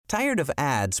Tired of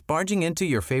ads barging into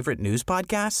your favorite news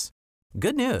podcasts?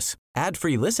 Good news.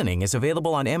 Ad-free listening is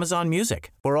available on Amazon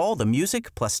Music for all the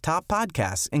music plus top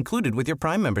podcasts included with your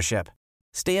Prime membership.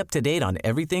 Stay up to date on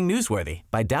everything newsworthy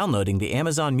by downloading the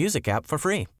Amazon Music app for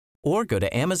free or go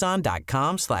to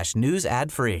amazon.com/news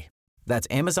ad free. That's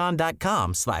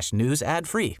amazon.com/news ad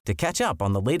free to catch up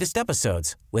on the latest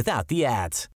episodes without the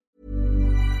ads.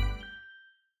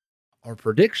 Our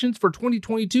predictions for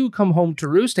 2022 come home to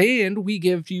roost, and we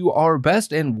give you our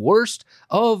best and worst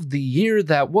of the year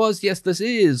that was. Yes, this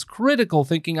is Critical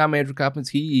Thinking. I'm Andrew Coppins.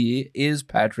 He is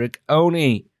Patrick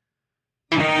Oney.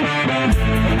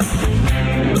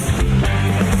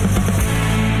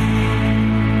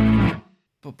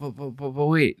 But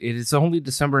wait, it is only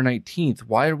December 19th.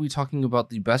 Why are we talking about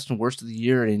the best and worst of the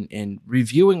year and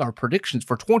reviewing our predictions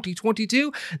for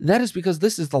 2022? That is because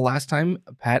this is the last time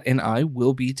Pat and I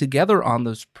will be together on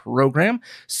this program.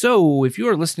 So if you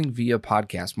are listening via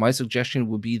podcast, my suggestion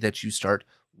would be that you start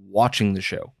watching the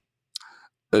show.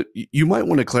 You might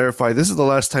want to clarify, this is the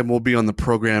last time we'll be on the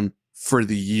program for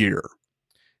the year.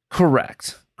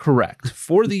 Correct.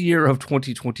 For the year of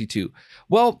 2022.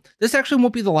 Well, this actually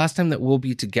won't be the last time that we'll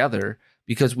be together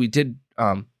because we did,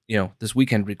 this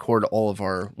weekend record all of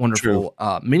our wonderful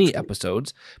mini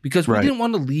episodes because we didn't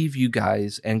want to leave you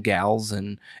guys and gals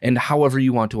and however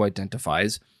you want to identify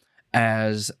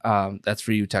as that's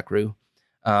for you, Techru,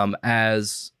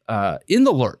 as in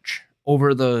the lurch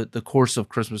over the course of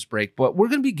Christmas break. But we're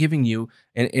going to be giving you,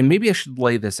 and maybe I should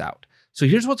lay this out. So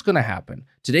here's what's going to happen.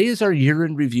 Today is our year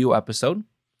in review episode.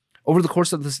 Over the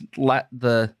course of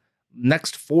the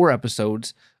next 4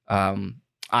 episodes,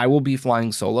 I will be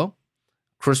flying solo.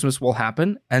 Christmas will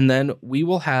happen, and then we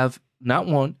will have not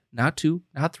 1, not 2,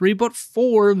 not 3, but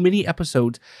 4 mini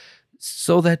episodes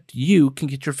so that you can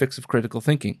get your fix of critical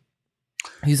thinking.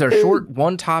 These are short,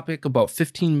 one topic, about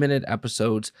 15-minute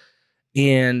episodes,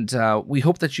 and we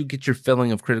hope that you get your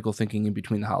filling of critical thinking in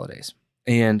between the holidays.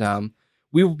 And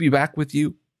we will be back with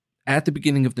you at the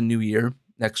beginning of the new year,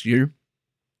 next year.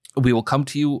 We will come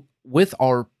to you with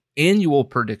our annual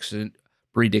predictions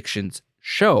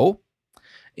show,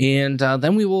 and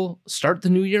then we will start the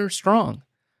new year strong.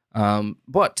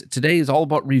 But today is all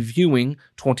about reviewing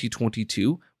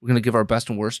 2022. We're going to give our best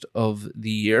and worst of the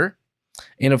year.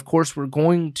 And of course, we're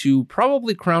going to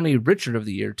probably crown a Richard of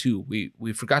the year, too.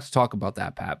 We forgot to talk about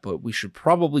that, Pat, but we should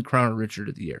probably crown a Richard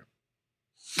of the year.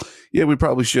 Yeah, we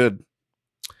probably should.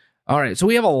 All right, so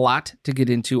we have a lot to get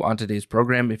into on today's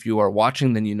program. If you are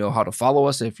watching, then you know how to follow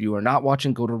us. If you are not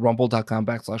watching, go to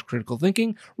rumble.com/critical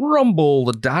thinking,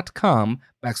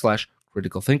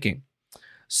 rumble.com/critical thinking.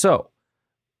 So,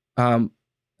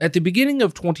 at the beginning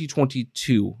of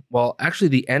 2022, well, actually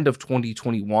the end of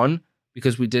 2021,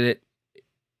 because we did it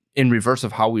in reverse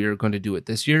of how we are going to do it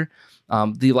this year,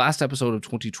 the last episode of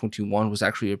 2021 was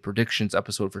actually a predictions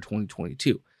episode for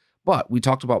 2022. But we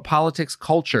talked about politics,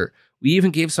 culture. We even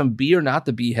gave some be or not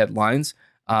the be headlines.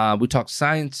 We talked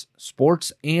science,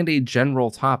 sports, and a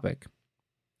general topic.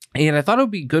 And I thought it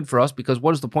would be good for us because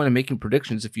what is the point of making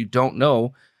predictions if you don't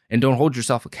know and don't hold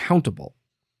yourself accountable?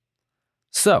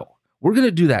 So we're going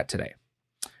to do that today.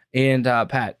 And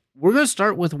Pat, we're going to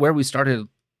start with where we started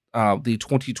the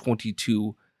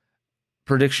 2022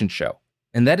 prediction show.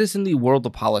 And that is in the world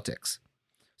of politics.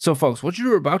 So, folks, what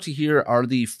you're about to hear are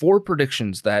the 4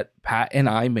 predictions that Pat and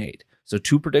I made. So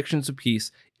 2 predictions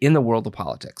apiece in the world of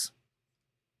politics.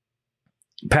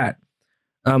 Pat,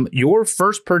 your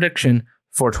first prediction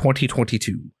for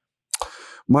 2022.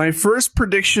 My first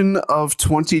prediction of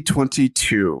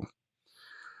 2022.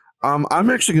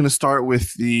 I'm actually going to start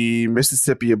with the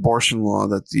Mississippi abortion law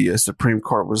that the Supreme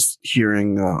Court was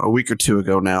hearing a week or 2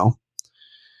 ago now.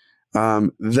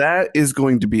 That is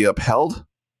going to be upheld.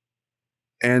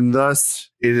 And thus,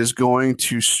 it is going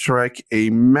to strike a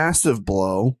massive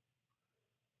blow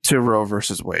to Roe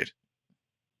versus Wade.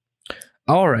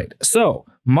 All right. So,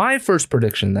 my first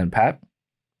prediction then, Pat.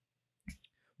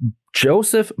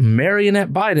 Joseph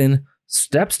Marionette Biden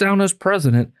steps down as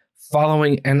president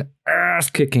following an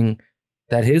ass-kicking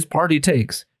that his party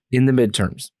takes in the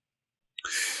midterms.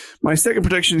 My second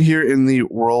prediction here in the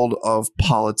world of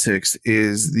politics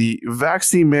is the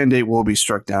vaccine mandate will be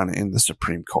struck down in the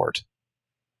Supreme Court.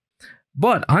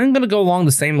 But I'm going to go along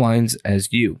the same lines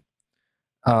as you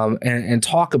and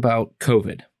talk about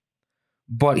COVID.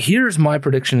 But here's my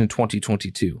prediction in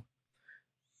 2022.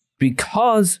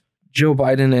 Because Joe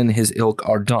Biden and his ilk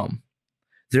are dumb,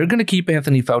 they're going to keep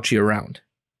Anthony Fauci around.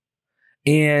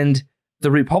 And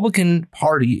the Republican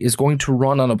Party is going to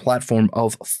run on a platform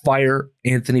of fire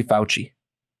Anthony Fauci.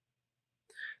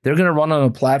 They're going to run on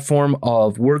a platform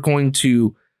of we're going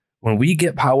to When we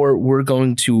get power, we're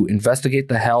going to investigate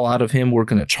the hell out of him. We're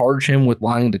going to charge him with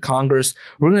lying to Congress.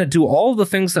 We're going to do all the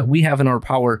things that we have in our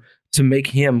power to make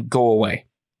him go away.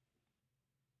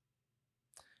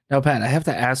 Now, Pat, I have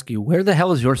to ask you, where the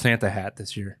hell is your Santa hat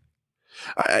this year?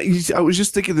 I was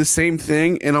just thinking the same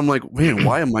thing, and I'm like, man,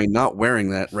 why am I not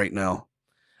wearing that right now?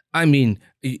 I mean,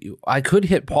 I could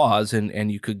hit pause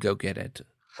and you could go get it.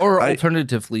 Or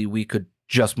alternatively, we could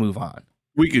just move on.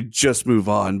 We could just move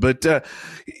on. But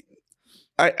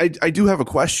I do have a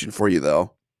question for you,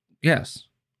 though. Yes.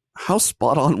 How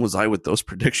spot on was I with those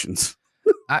predictions?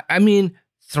 I mean,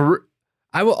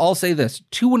 I'll say this.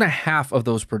 2.5 of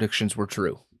those predictions were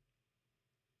true.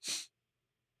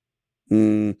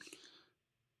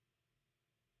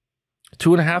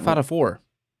 2.5 out of 4.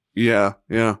 Yeah.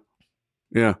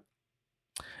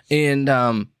 And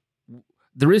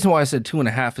the reason why I said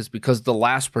 2.5 is because the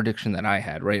last prediction that I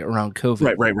had, right, around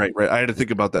COVID. Right. I had to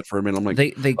think about that for a minute. I'm like,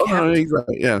 they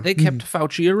kept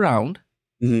Fauci around,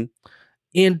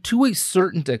 and to a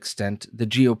certain extent, the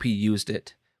GOP used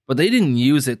it, but they didn't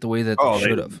use it the way that they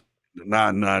should have. Yeah,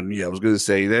 I was going to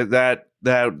say that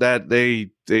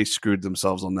they screwed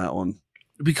themselves on that one.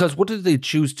 Because what did they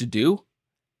choose to do?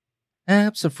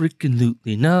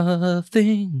 Abso-freaking-lutely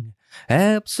nothing.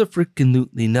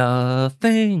 Abso-freaking-lutely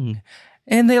nothing.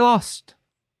 And they lost.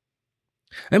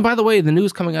 And by the way, the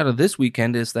news coming out of this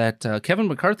weekend is that Kevin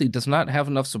McCarthy does not have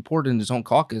enough support in his own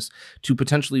caucus to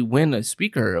potentially win a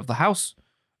Speaker of the House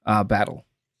battle.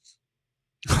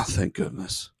 Oh, thank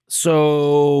goodness.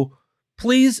 So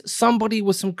please, somebody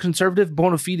with some conservative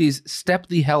bona fides, step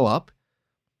the hell up.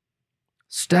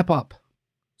 Step up.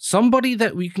 Somebody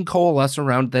that we can coalesce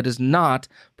around that is not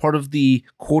part of the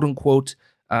quote-unquote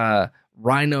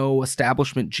rhino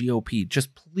establishment GOP.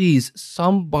 Just please,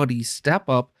 somebody step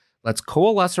up. Let's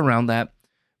coalesce around that.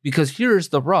 Because here's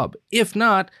the rub. If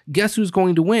not, guess who's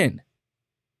going to win?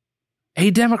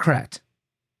 A Democrat.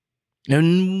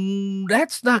 And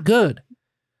that's not good.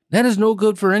 That is no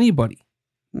good for anybody.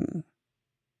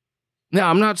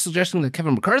 Now, I'm not suggesting that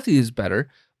Kevin McCarthy is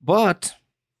better, but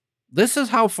this is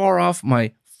how far off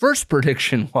my first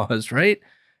prediction was, right?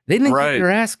 They didn't get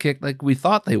their ass kicked like we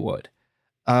thought they would.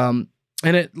 And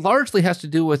it largely has to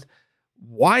do with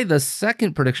why the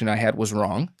second prediction I had was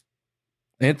wrong.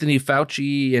 Anthony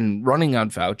Fauci and running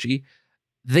on Fauci,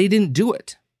 they didn't do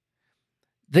it.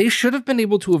 They should have been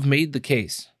able to have made the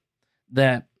case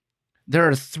that there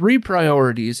are 3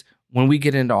 priorities when we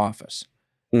get into office.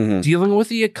 Dealing with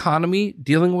the economy,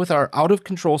 dealing with our out of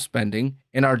control spending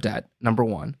and our debt, number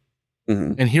 1.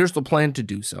 And here's the plan to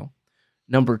do so.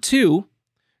 Number 2,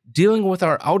 dealing with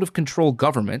our out of control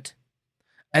government.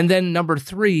 And then number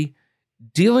 3,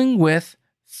 dealing with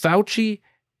Fauci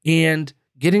and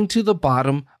getting to the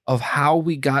bottom of how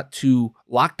we got to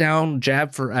lockdown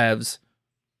jab for evs.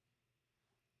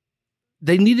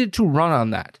 They needed to run on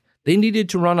that. They needed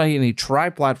to run on a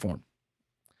tri-platform.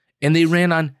 And they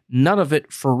ran on none of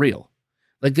it for real.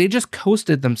 Like, they just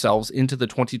coasted themselves into the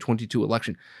 2022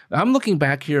 election. I'm looking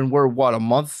back here and we're,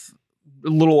 a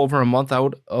little over a month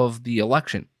out of the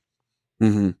election.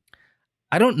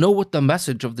 I don't know what the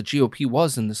message of the GOP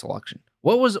was in this election.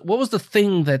 What was the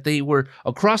thing that they were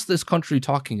across this country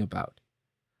talking about?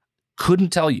 Couldn't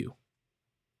tell you.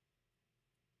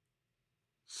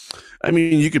 I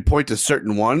mean, you could point to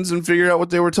certain ones and figure out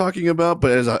what they were talking about, but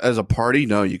as a party,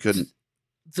 no, you couldn't.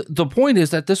 The point is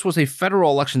that this was a federal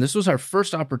election. This was our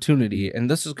first opportunity, and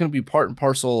this is going to be part and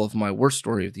parcel of my worst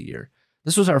story of the year.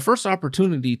 This was our first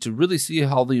opportunity to really see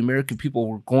how the American people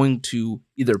were going to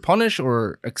either punish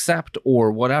or accept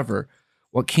or whatever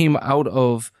what came out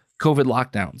of COVID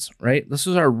lockdowns, right? This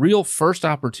was our real first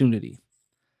opportunity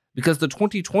because the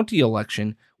 2020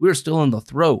 election, we were still in the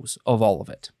throes of all of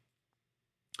it.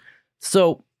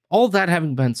 So all that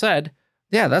having been said,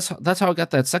 yeah, that's how I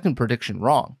got that second prediction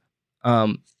wrong.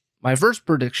 My first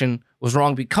prediction was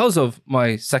wrong because of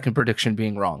my second prediction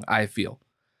being wrong, I feel.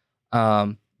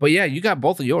 But yeah, you got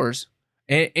both of yours.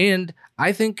 And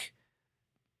I think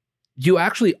you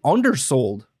actually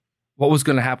undersold what was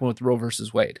going to happen with Roe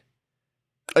versus Wade.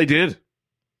 I did.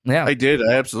 Yeah, I did.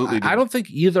 I absolutely did. I don't think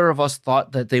either of us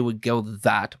thought that they would go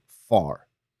that far.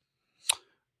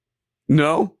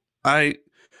 No,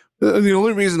 the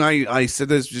only reason I said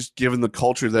this, just given the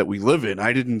culture that we live in,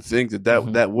 I didn't think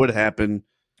that would happen,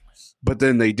 but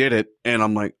then they did it, and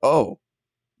I'm like, oh,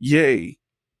 yay!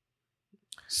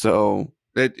 So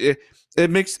it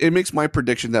makes my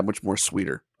prediction that much more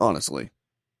sweeter, honestly.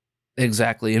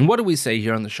 Exactly. And what do we say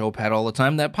here on the show, Pat, all the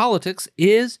time? That politics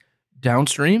is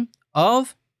downstream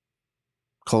of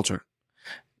culture.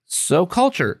 So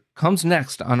culture comes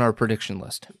next on our prediction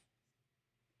list.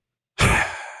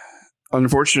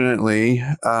 unfortunately,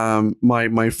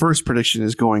 my first prediction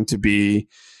is going to be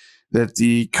that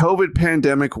the COVID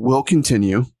pandemic will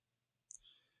continue,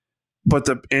 but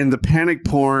the panic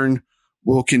porn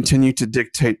will continue to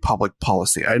dictate public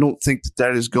policy. I don't think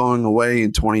that is going away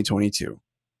in 2022.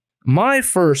 My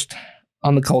first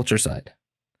on the culture side.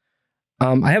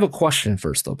 I have a question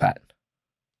first, though, Pat.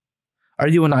 Are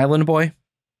you an island boy?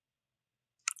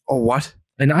 Oh, what?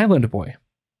 An island boy.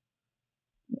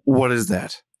 What is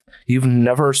that? You've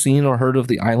never seen or heard of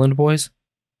the Island Boys?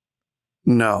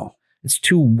 No. It's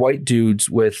two white dudes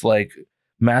with like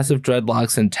massive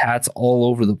dreadlocks and tats all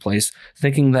over the place,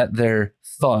 thinking that they're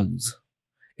thugs.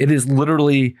 It is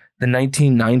literally the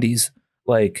 1990s,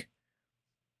 like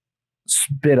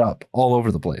spit up all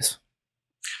over the place.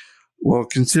 Well,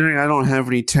 considering I don't have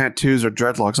any tattoos or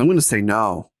dreadlocks, I'm going to say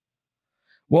no.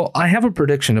 Well, I have a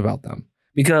prediction about them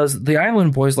because the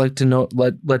Island Boys like to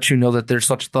let you know that they're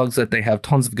such thugs that they have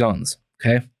tons of guns.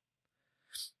 Okay.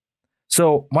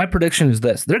 So my prediction is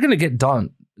this: they're going to get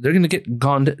done. They're going to get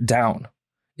gunned down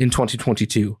in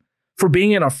 2022 for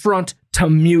being an affront to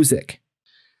music.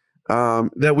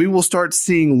 That we will start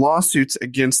seeing lawsuits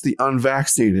against the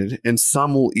unvaccinated, and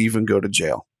some will even go to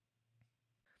jail.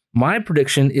 My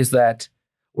prediction is that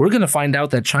we're going to find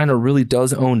out that China really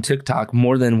does own TikTok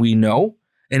more than we know,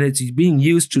 and it's being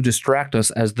used to distract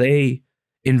us as they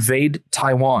invade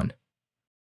Taiwan.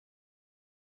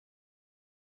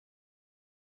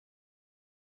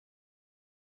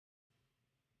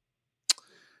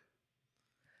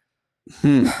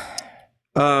 I'm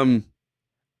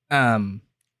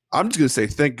just going to say,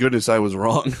 thank goodness I was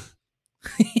wrong.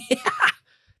 Yeah.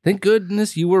 Thank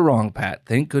goodness you were wrong, Pat.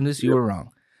 Thank goodness you were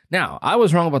wrong. Now, I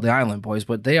was wrong about the Island Boys,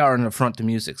 but they are an affront to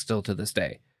music still to this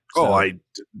day. So, I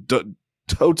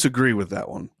totes agree with that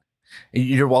one.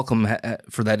 You're welcome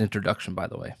for that introduction, by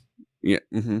the way. Yeah.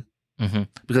 Mm-hmm. Mm-hmm.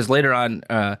 Because later on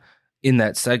in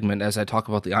that segment, as I talk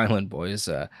about the Island Boys,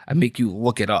 I make you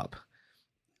look it up.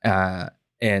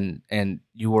 And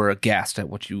you were aghast at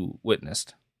what you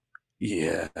witnessed.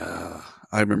 Yeah,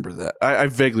 I remember that. I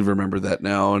vaguely remember that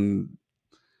now, and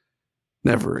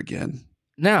never again.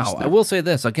 Now, I will say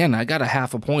this. Again, I got a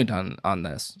half a point on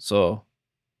this. So,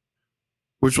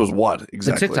 which was what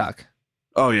exactly? The TikTok.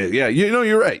 Oh yeah.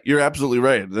 You're right. You're absolutely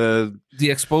right. The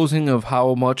exposing of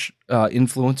how much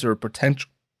influence or potential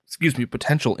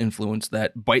influence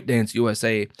that ByteDance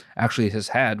USA actually has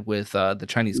had with the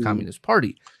Chinese Communist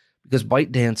Party, because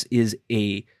ByteDance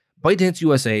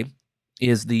USA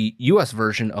is the U.S.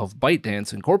 version of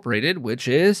ByteDance Incorporated, which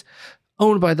is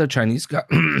owned by the Chinese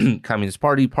Communist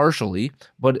Party partially,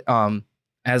 but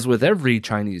as with every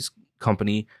Chinese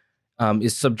company,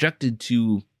 is subjected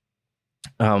to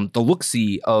the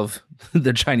look-see of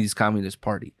the Chinese Communist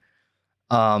Party.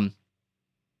 What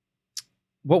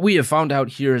we have found out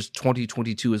here as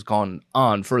 2022 has gone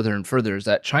on further and further is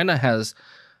that China has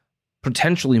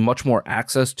potentially much more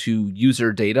access to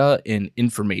user data and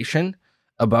information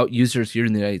about users here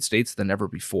in the United States than ever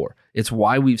before. It's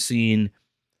why we've seen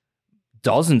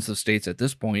dozens of states at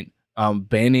this point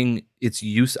banning its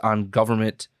use on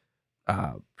government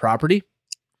property.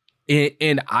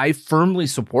 And I firmly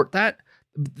support that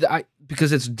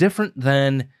because it's different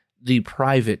than the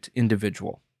private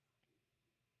individual,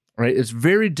 right? It's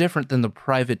very different than the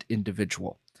private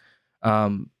individual.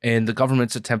 And the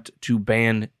government's attempt to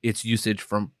ban its usage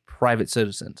from private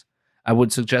citizens. I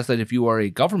would suggest that if you are a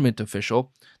government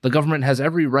official, the government has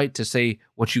every right to say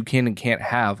what you can and can't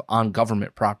have on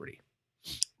government property.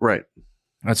 Right.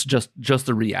 That's just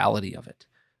the reality of it.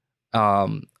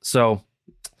 So,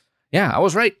 yeah, I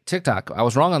was right. TikTok. I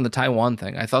was wrong on the Taiwan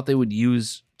thing. I thought they would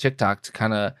use TikTok to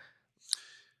kind of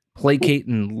placate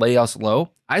and lay us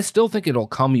low. I still think it'll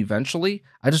come eventually.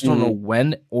 I just don't know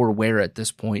when or where at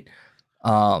this point.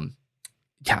 Yeah.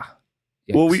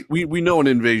 Well, we know an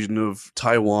invasion of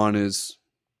Taiwan is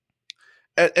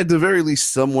at the very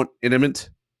least somewhat imminent.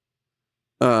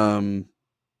 But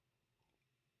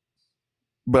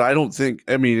I don't think.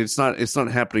 I mean, it's not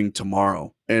happening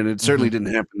tomorrow, and it certainly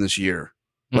didn't happen this year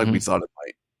like we thought it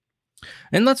might.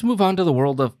 And let's move on to the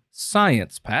world of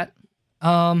science, Pat.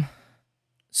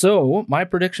 So my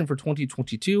prediction for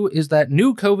 2022 is that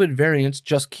new COVID variants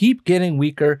just keep getting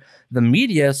weaker. The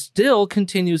media still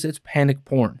continues its panic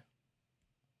porn.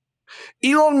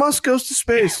 Elon Musk goes to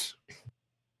space.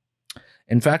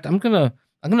 In fact, I'm gonna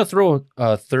throw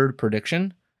a third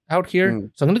prediction out here.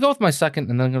 So I'm gonna go with my second,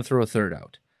 and then I'm gonna throw a third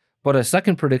out. But a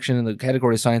second prediction in the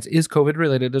category of science is COVID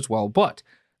related as well. But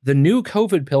the new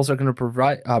COVID pills are going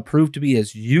to prove to be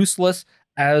as useless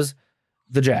as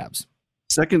the jabs.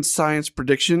 Second science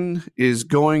prediction is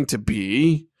going to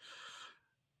be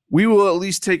we will at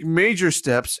least take major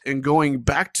steps in going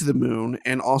back to the moon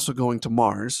and also going to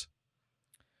Mars.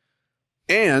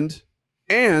 And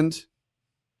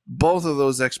both of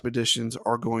those expeditions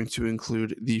are going to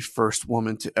include the first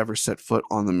woman to ever set foot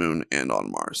on the moon and on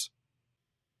Mars.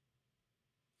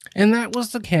 And that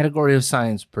was the category of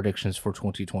science predictions for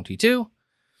 2022.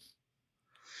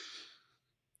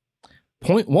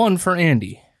 Point 1 for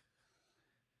Andy.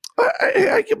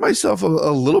 I give myself a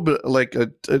little bit like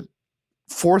a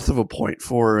fourth of a point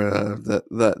for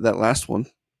that last one.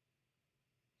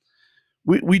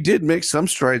 We did make some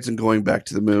strides in going back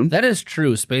to the moon. That is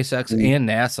true. SpaceX and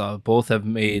NASA both have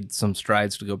made some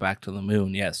strides to go back to the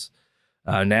moon. Yes.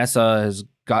 NASA has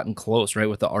gotten close, right,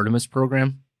 with the Artemis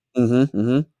program.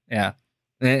 Yeah.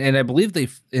 And I believe they,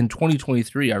 in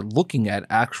 2023, are looking at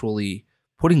actually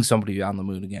putting somebody on the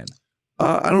moon again.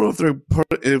 I don't know if they're.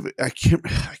 I can't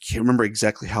remember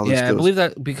exactly how this goes. I believe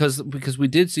that because we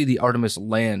did see the Artemis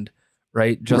land,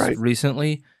 right, just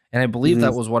recently. And I believe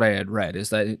that was what I had read, is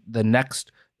that the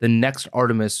next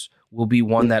Artemis will be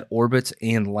one that orbits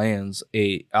and lands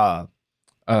a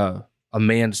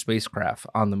manned spacecraft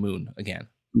on the moon again.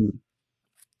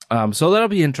 So that'll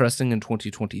be interesting in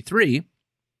 2023.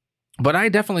 But I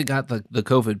definitely got the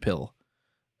COVID pill,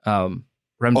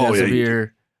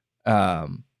 remdesivir.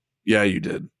 Yeah, you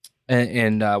did.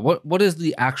 And what is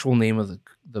the actual name of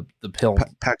the pill?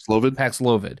 Paxlovid.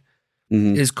 Paxlovid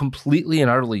is completely and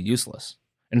utterly useless.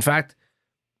 In fact,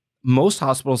 most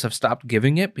hospitals have stopped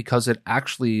giving it because it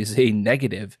actually is a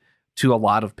negative to a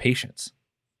lot of patients.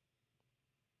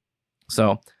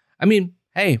 So, I mean,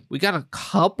 hey, we got a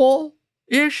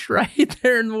couple-ish right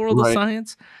there in the world of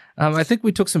science. I think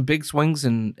we took some big swings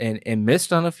and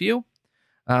missed on a few.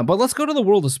 But let's go to the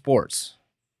world of sports.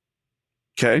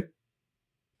 Okay.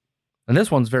 And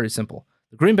this one's very simple.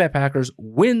 The Green Bay Packers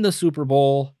win the Super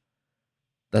Bowl.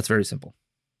 That's very simple.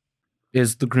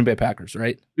 Is the Green Bay Packers,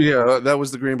 right? Yeah, that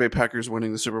was the Green Bay Packers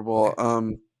winning the Super Bowl.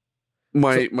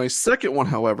 My second one,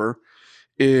 however,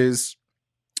 is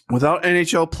without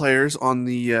NHL players on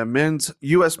the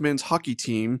U.S. men's hockey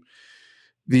team,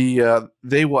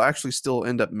 they will actually still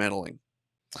end up medaling.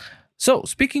 So,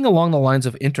 speaking along the lines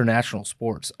of international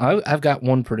sports, I've got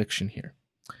one prediction here.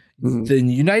 The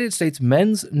United States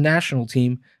men's national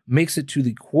team makes it to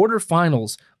the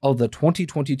quarterfinals of the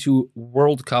 2022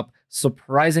 World Cup,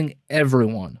 surprising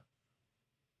everyone.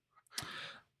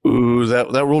 Ooh,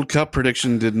 that World Cup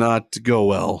prediction did not go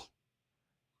well.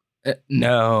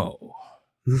 No.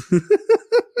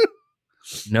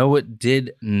 No, it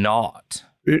did not.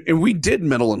 And we did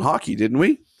medal in hockey, didn't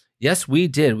we? Yes, we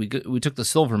did. We took the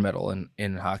silver medal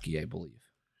in hockey, I believe.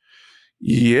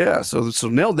 Yeah, so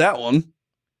nailed that one.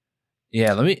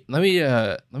 Yeah, let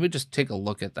me just take a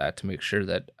look at that to make sure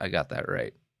that I got that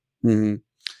right.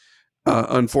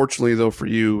 Unfortunately, though, for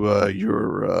you,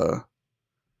 your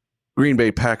Green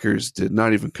Bay Packers did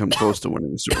not even come close to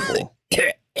winning the Super Bowl.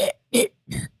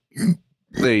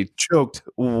 They choked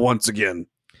once again.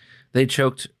 They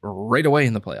choked right away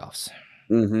in the playoffs.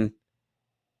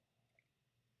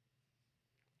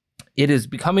 It is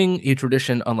becoming a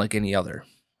tradition unlike any other,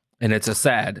 and it's a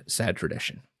sad, sad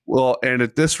tradition. Well, and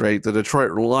at this rate, the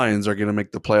Detroit Lions are going to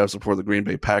make the playoffs before the Green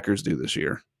Bay Packers do this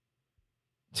year.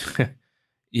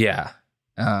 Yeah.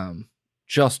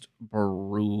 Just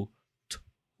brutal.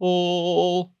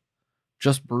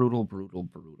 Just brutal.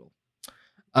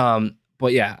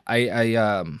 But yeah,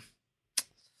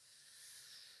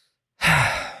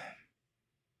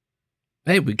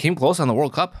 hey, we came close on the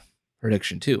World Cup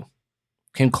prediction too.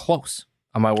 Came close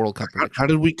on my World Cup prediction. How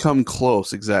did we come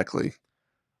close exactly?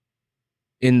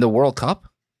 In the World Cup?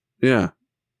 Yeah.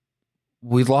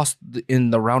 We lost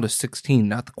in the round of 16,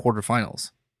 not the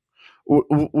quarterfinals. What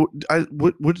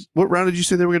round did you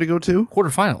say they were going to go to?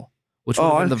 Quarterfinal, which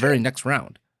was the very next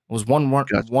round. It was one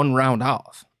round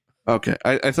off. Okay.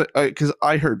 I thought, because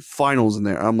I heard finals in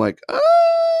there. I'm like, I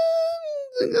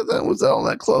think that was all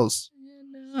that close.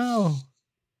 No.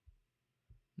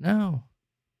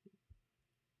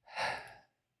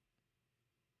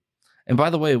 And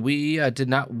by the way, we did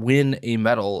not win a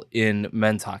medal in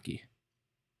men's hockey.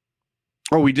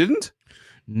 Oh, we didn't?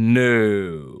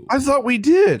 No. I thought we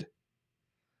did.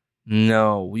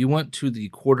 No, we went to the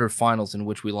quarterfinals in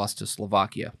which we lost to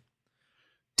Slovakia.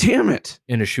 Damn it.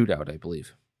 In a shootout, I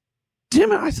believe.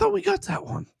 Damn it, I thought we got that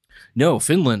one. No,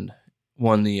 Finland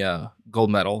won the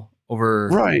gold medal over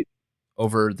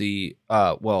the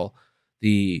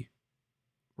the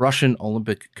Russian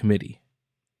Olympic Committee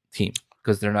team,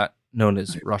 because they're not known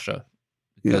as Russia,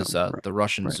 because the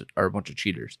Russians are a bunch of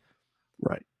cheaters.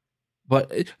 Right.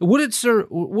 But would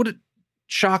it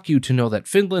shock you to know that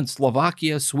Finland,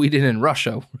 Slovakia, Sweden, and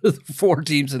Russia were the 4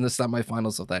 teams in the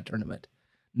semifinals of that tournament.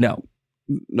 No,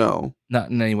 not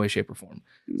in any way, shape, or form.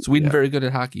 Sweden, very good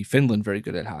at hockey. Finland, very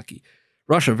good at hockey.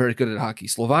 Russia, very good at hockey.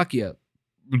 Slovakia,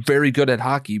 very good at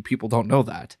hockey. People don't know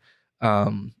that.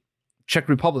 Czech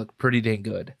Republic, pretty dang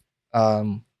good.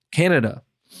 Canada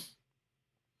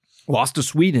lost to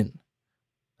Sweden.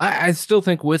 I still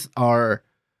think with our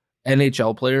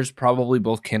NHL players, probably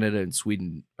both Canada and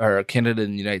Sweden, or Canada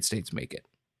and the United States make it.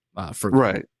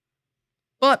 Right.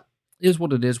 But it is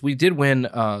what it is. We did win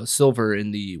silver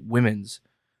in the women's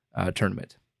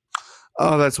tournament.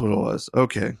 Oh, that's what it was.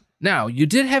 Okay. Now, you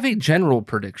did have a general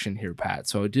prediction here, Pat,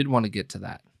 so I did want to get to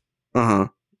that.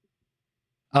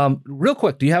 Real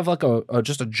quick, do you have like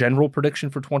just a general prediction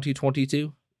for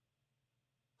 2022?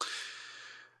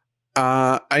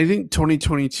 I think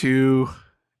 2022,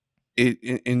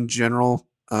 in general,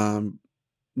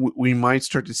 we might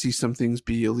start to see some things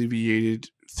be alleviated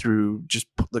through just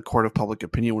the court of public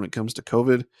opinion when it comes to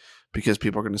COVID, because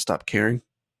people are going to stop caring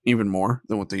even more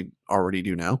than what they already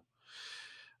do now.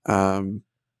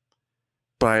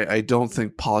 But I don't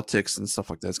think politics and stuff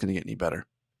like that is going to get any better.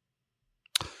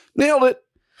 Nailed it.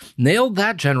 Nailed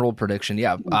that general prediction.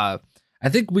 Yeah. I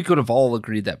think we could have all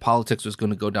agreed that politics was going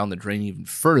to go down the drain even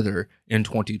further in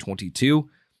 2022.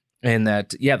 And that,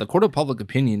 the court of public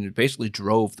opinion basically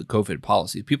drove the COVID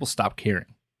policy. People stopped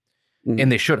caring.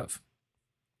 And they should have.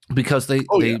 Because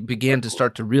they began to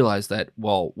start to realize that,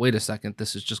 well, wait a second,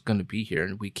 this is just going to be here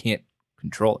and we can't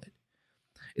control it.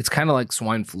 It's kind of like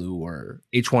swine flu or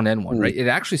H1N1, right? It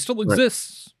actually still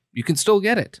exists. Right. You can still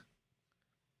get it.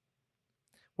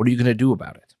 What are you going to do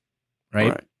about it?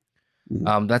 Right.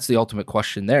 That's the ultimate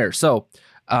question there. So,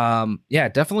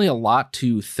 definitely a lot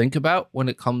to think about when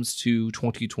it comes to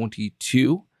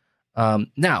 2022.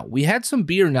 Now, we had some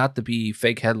be or not to be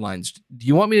fake headlines. Do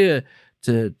you want me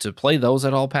to play those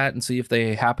at all, Pat, and see if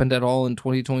they happened at all in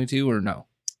 2022 or no?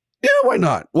 Yeah, why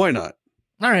not? Why not?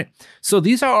 All right. So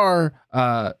these are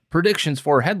our predictions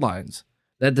for headlines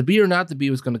that the be or not to be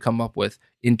was going to come up with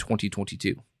in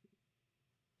 2022.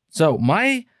 So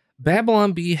my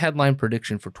Babylon Bee headline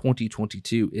prediction for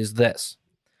 2022 is this.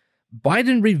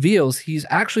 Biden reveals he's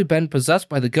actually been possessed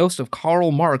by the ghost of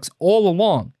Karl Marx all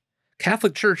along.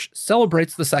 Catholic Church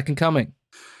celebrates the second coming.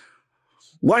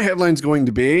 My headline's going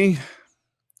to be,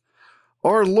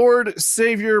 our Lord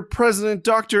Savior President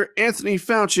Dr. Anthony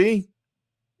Fauci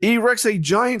erects a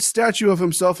giant statue of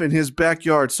himself in his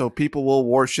backyard so people will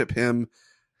worship him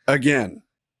again.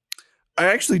 I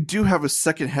actually do have a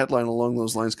second headline along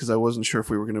those lines because I wasn't sure if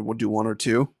we were going to do one or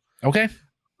two. Okay.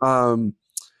 Biden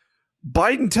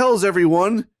tells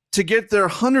everyone to get their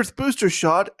 100th booster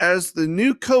shot as the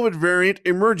new COVID variant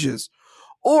emerges,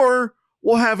 or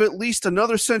we'll have at least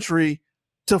another century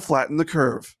to flatten the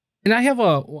curve. And I have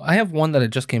one that I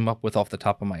just came up with off the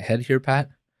top of my head here, Pat.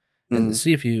 And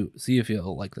see if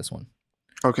you'll like this one.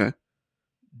 Okay.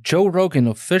 Joe Rogan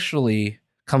officially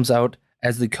comes out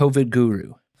as the COVID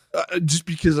guru. Just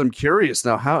because I'm curious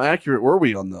now, how accurate were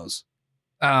we on those?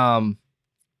 The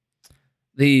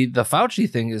Fauci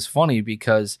thing is funny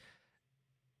because,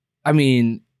 I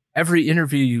mean, every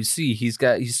interview you see, he's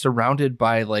surrounded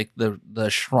by like the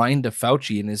shrine to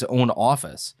Fauci in his own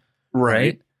office.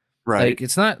 Right. Like,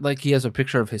 it's not like he has a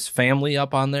picture of his family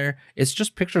up on there. It's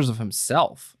just pictures of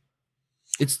himself.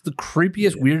 It's the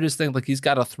creepiest, weirdest thing. Like, he's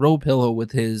got a throw pillow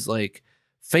with his like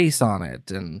face on it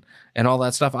and all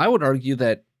that stuff. I would argue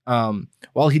that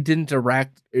while he didn't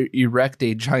erect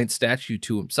a giant statue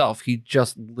to himself, he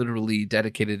just literally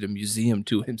dedicated a museum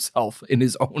to himself in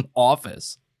his own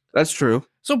office. That's true.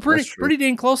 So pretty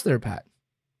dang close there, Pat.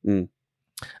 And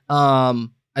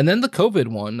then the COVID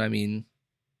one, I mean,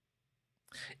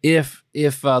 if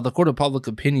the court of public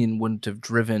opinion wouldn't have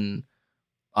driven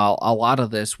a lot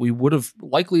of this, we would have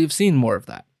likely have seen more of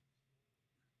that.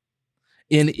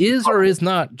 And is or is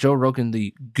not Joe Rogan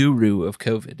the guru of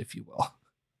COVID, if you will?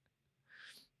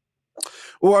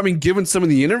 Well, I mean, given some of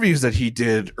the interviews that he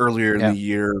did earlier in the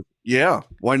year, yeah,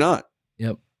 why not?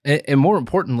 Yep. And more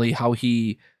importantly, how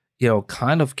he,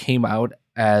 kind of came out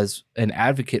as an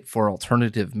advocate for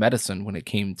alternative medicine when it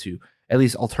came to, at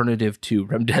least alternative to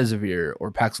remdesivir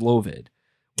or Paxlovid,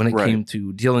 when it came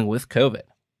to dealing with COVID.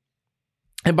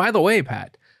 And by the way,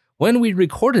 Pat, when we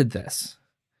recorded this,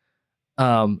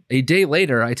 a day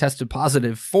later, I tested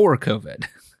positive for COVID.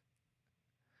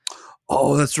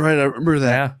 Oh, that's right. I remember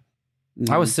that.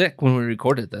 Yeah. I was sick when we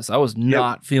recorded this. I was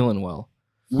not feeling well.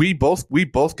 We both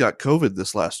got COVID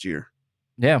this last year.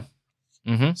 Yeah.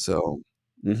 So,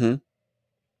 and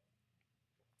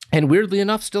weirdly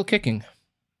enough, still kicking.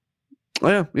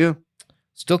 Oh, yeah.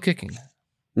 Still kicking.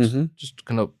 Just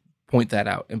gonna point that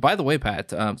out. And by the way,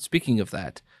 Pat, speaking of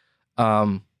that,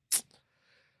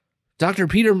 Dr.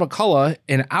 Peter McCullough,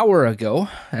 an hour ago,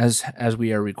 as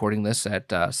we are recording this at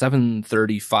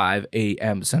 7:35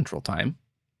 a.m. Central Time,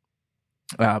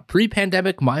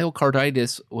 pre-pandemic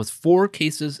myocarditis was 4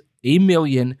 cases a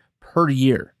million per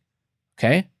year.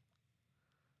 Okay?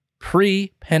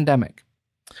 Pre-pandemic.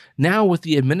 Now with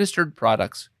the administered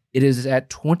products, it is at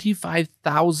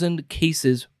 25,000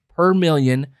 cases per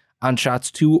million on shots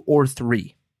 2 or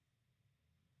 3.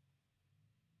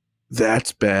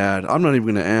 That's bad. I'm not even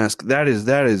going to ask. That is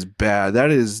bad.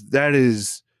 That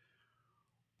is.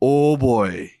 Oh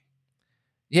boy.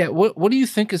 Yeah. What do you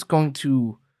think is going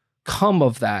to come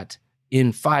of that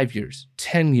in 5 years,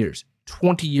 10 years,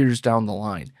 20 years down the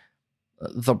line?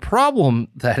 The problem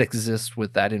that exists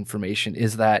with that information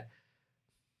is that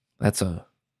that's a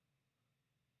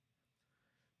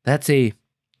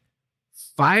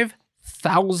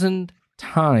 5,000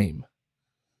 time.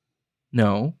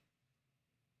 No.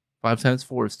 5 times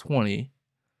 4 is 20.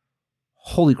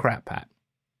 Holy crap, Pat.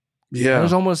 Yeah.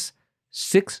 There's almost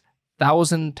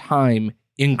 6,000 time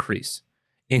increase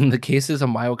in the cases of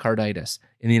myocarditis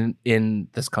in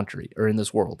this country or in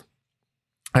this world.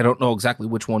 I don't know exactly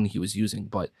which one he was using,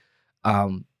 but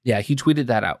yeah, he tweeted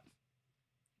that out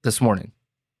this morning.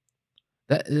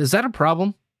 Is that a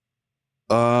problem?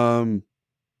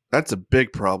 That's a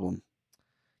big problem.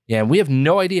 Yeah, and we have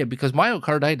no idea because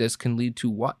myocarditis can lead to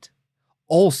what?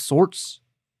 All sorts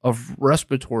of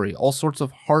respiratory, all sorts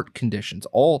of heart conditions.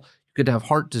 You could have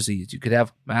heart disease. You could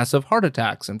have massive heart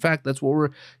attacks. In fact, that's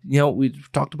what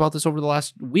we've talked about this over the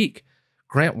last week.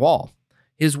 Grant Wall,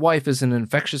 his wife is an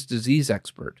infectious disease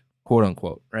expert, quote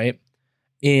unquote, right?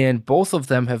 And both of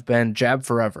them have been jab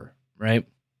forever, right?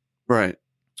 Right.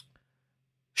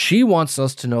 She wants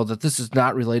us to know that this is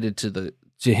not related to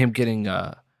him getting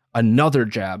another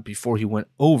jab before he went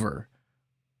over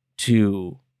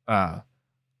to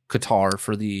Qatar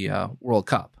for the World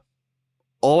Cup.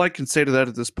 All I can say to that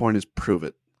at this point is prove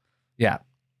it. Yeah,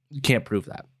 you can't prove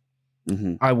that.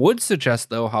 Mm-hmm. I would suggest,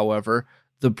 though, however,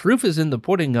 the proof is in the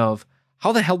pudding of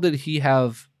how the hell did he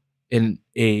have an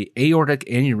aortic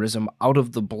aneurysm out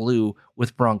of the blue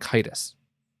with bronchitis?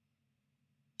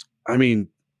 I mean,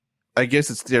 I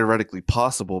guess it's theoretically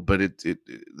possible, but that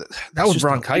was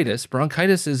bronchitis.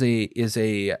 Bronchitis is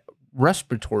a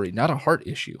respiratory, not a heart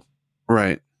issue.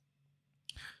 Right.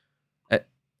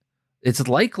 It's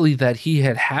likely that he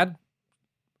had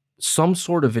some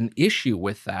sort of an issue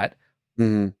with that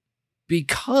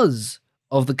because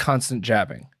of the constant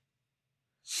jabbing.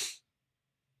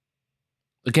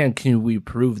 Again, can we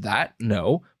prove that?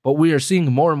 No, but we are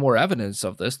seeing more and more evidence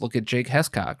of this. Look at Jake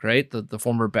Hescock, right? The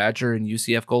former Badger and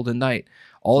UCF Golden Knight.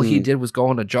 All he did was go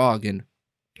on a jog and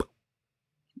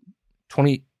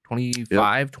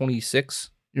 25, 26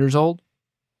 years old,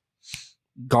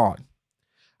 gone.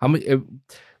 How many?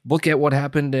 Look at what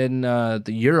happened in the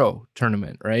Euro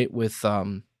tournament, right? With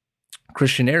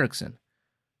Christian Eriksen.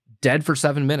 Dead for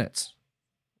 7 minutes.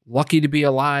 Lucky to be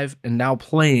alive and now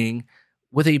playing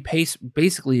with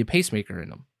basically a pacemaker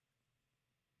in him.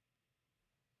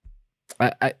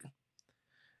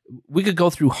 We could go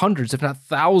through hundreds, if not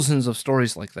thousands of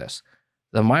stories like this.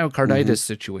 The myocarditis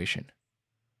situation.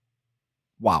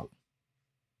 Wow.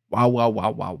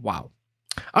 Wow.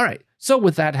 All right. So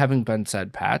with that having been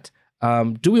said, Pat,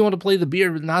 do we want to play the Be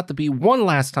or Not to Be one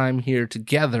last time here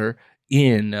together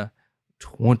in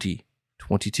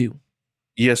 2022?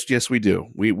 Yes, we do.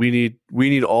 We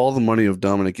need all the money of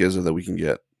Dominic Izzo that we can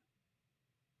get.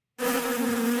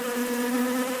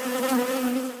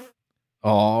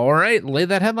 All right, lay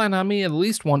that headline on me at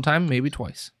least one time, maybe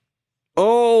twice.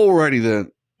 Alrighty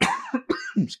then.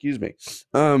 Excuse me.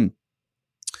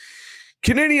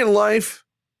 Canadian Life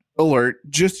Alert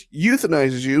just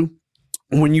euthanizes you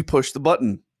when you push the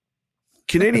button.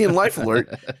 Canadian Life Alert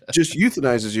just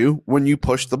euthanizes you when you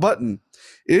push the button.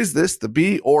 Is this the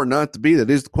be or not the be?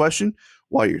 That is the question.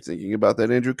 While you're thinking about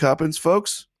that, Andrew Coppins,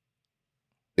 folks,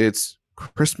 it's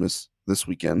Christmas this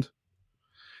weekend.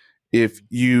 If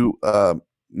you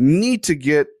need to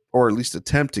get, or at least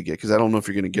attempt to get, because I don't know if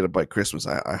you're going to get it by Christmas.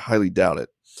 I highly doubt it.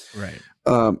 Right.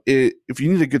 If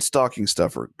you need a good stocking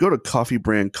stuffer, go to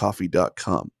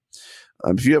coffeebrandcoffee.com.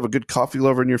 If you have a good coffee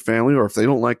lover in your family, or if they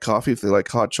don't like coffee, if they like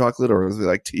hot chocolate, or if they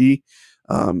like tea,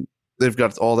 they've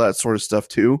got all that sort of stuff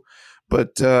too.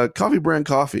 But Coffee Brand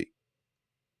Coffee,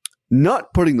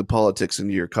 not putting the politics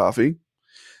into your coffee.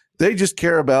 They just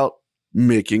care about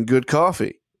making good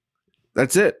coffee.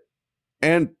 That's it.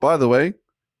 And by the way,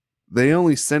 they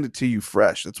only send it to you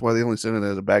fresh. That's why they only send it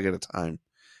as a bag at a time.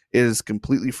 It is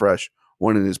completely fresh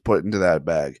when it is put into that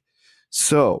bag.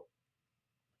 So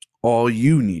All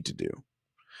you need to do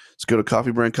is go to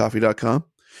coffeebrandcoffee.com,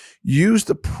 use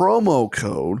the promo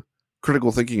code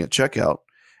Critical Thinking at checkout,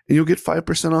 and you'll get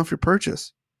 5% off your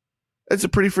purchase. It's a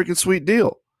pretty freaking sweet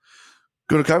deal.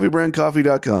 Go to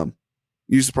coffeebrandcoffee.com,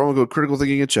 use the promo code Critical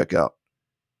Thinking at checkout,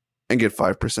 and get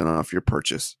 5% off your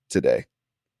purchase today.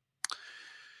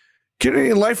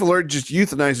 Canadian Life Alert just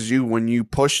euthanizes you when you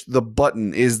push the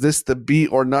button. Is this the bee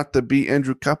or not the bee?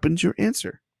 Andrew Coppins, your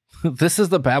answer. This is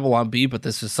the Babylon Bee, but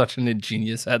this is such an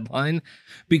ingenious headline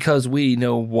because we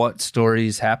know what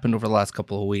stories happened over the last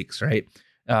couple of weeks, right?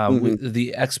 With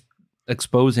the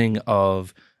exposing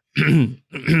of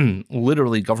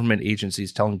literally government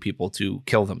agencies telling people to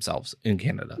kill themselves in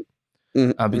Canada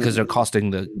because they're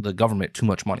costing the government too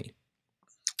much money.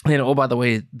 And oh, by the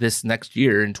way, this next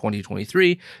year in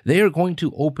 2023, they are going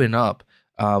to open up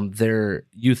their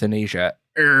euthanasia,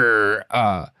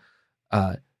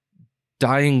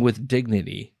 dying with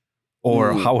dignity,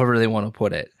 or however they want to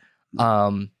put it,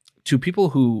 to people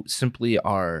who simply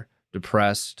are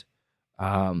depressed,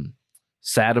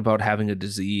 sad about having a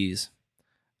disease.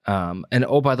 And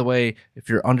oh, by the way, if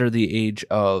you're under the age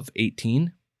of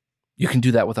 18, you can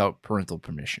do that without parental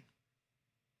permission.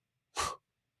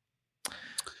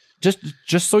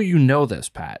 Just so you know this,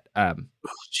 Pat,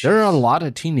 there are a lot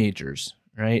of teenagers,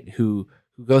 right, who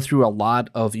go through a lot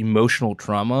of emotional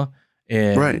trauma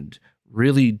and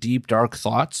really deep, dark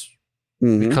thoughts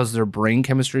because their brain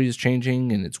chemistry is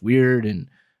changing and it's weird and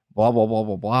blah, blah, blah,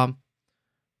 blah, blah.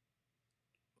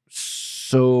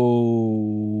 So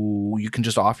you can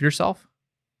just off yourself?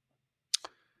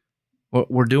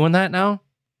 We're doing that now?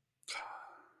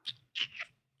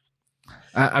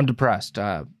 I'm depressed.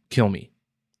 Kill me.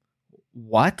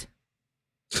 What?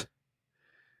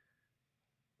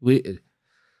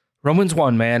 Romans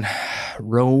 1, man.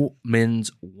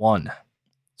 Romans 1.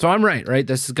 So I'm right?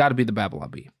 This has got to be the Babylon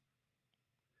Bee.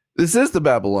 This is the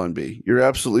Babylon Bee. You're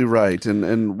absolutely right.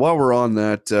 And while we're on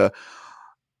that,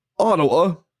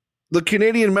 Ottawa, the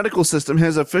Canadian medical system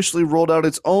has officially rolled out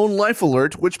its own Life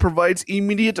Alert, which provides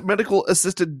immediate medical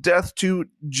assisted death to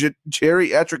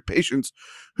geriatric patients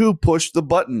who push the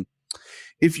button.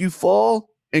 If you fall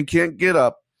and can't get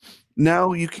up,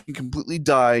 now you can completely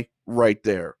die right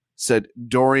there, said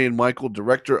Dorian Michael,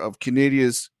 director of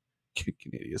Canada's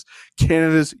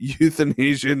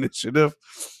Euthanasia Initiative.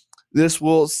 This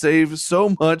will save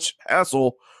so much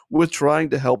hassle with trying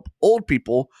to help old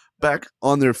people back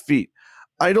on their feet.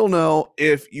 I don't know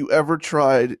if you ever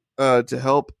tried to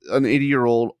help an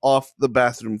 80-year-old off the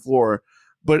bathroom floor,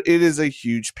 but it is a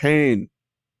huge pain.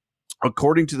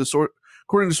 According to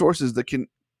sources, the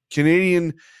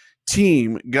Canadian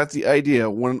team got the idea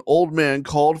when an old man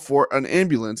called for an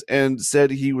ambulance and said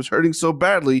he was hurting so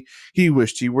badly he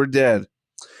wished he were dead.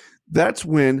 That's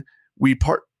when we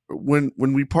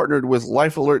partnered with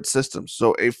Life Alert Systems,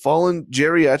 so a fallen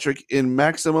geriatric in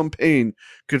maximum pain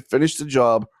could finish the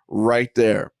job right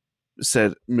there,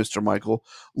 said Mr. Michael,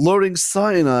 loading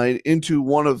cyanide into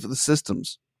one of the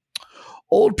systems.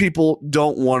 Old people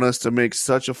don't want us to make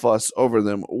such a fuss over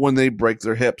them when they break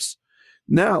their hips.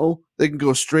 Now they can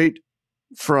go straight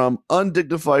from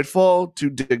undignified fall to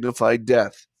dignified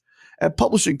death. At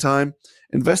publishing time,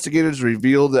 investigators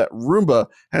revealed that Roomba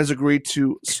has agreed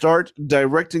to start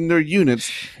directing their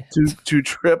units to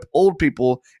trip old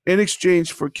people in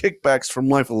exchange for kickbacks from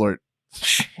Life Alert.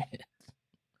 Shit.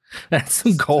 That's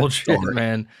some cold shit,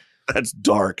 man. That's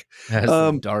dark. That's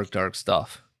some dark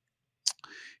stuff.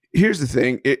 Here's the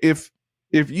thing. If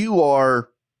you are,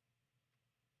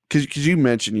 because you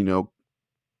mentioned,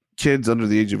 kids under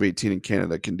the age of 18 in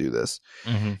Canada can do this.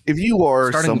 Mm-hmm. If you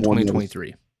are starting in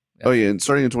 2023. Oh yeah, and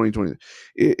starting in 2020.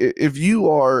 If you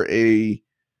are a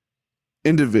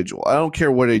individual, I don't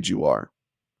care what age you are,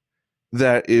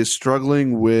 that is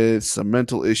struggling with some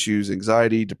mental issues,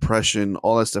 anxiety, depression,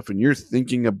 all that stuff, and you're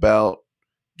thinking about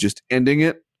just ending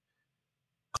it,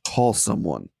 call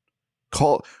someone.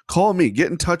 Call me.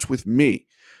 Get in touch with me.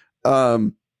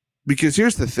 Because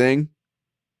here's the thing,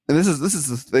 and this is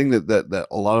the thing that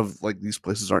a lot of these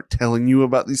places aren't telling you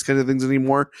about these kind of things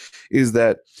anymore, is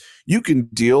that you can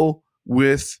deal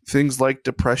with things like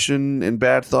depression and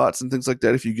bad thoughts and things like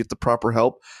that if you get the proper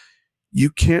help. You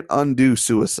can't undo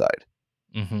suicide.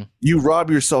 Mm-hmm. You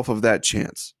rob yourself of that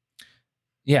chance.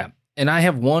 Yeah. And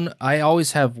I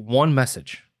always have one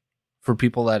message for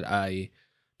people that I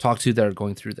talk to that are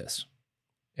going through this.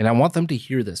 And I want them to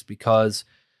hear this because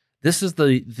this is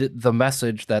the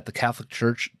message that the Catholic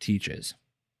Church teaches.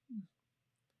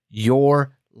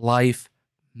 Your life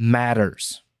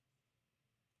matters.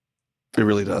 It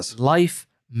really does. Life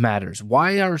matters.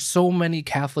 Why are so many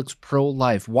Catholics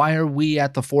pro-life? Why are we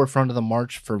at the forefront of the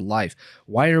march for life?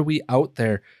 Why are we out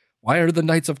there Why are the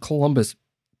Knights of Columbus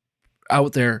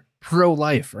out there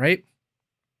pro-life, right?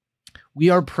 We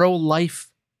are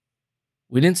pro-life.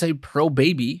 We didn't say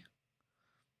pro-baby.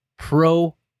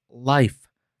 Pro-life.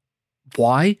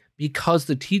 Why? Because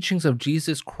the teachings of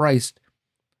Jesus Christ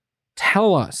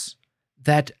tell us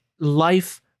that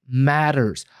life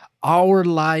matters. Our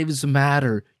lives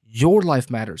matter. Your life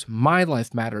matters. My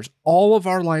life matters. All of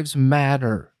our lives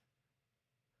matter.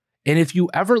 And if you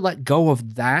ever let go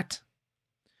of that,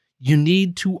 you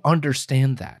need to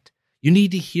understand that. You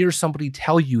need to hear somebody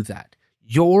tell you that.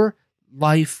 Your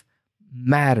life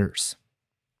matters.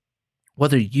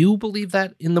 Whether you believe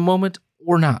that in the moment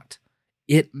or not,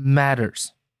 it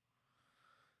matters.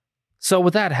 So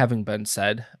with that having been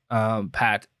said,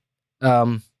 Pat,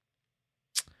 have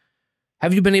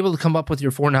you been able to come up with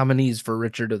your 4 nominees for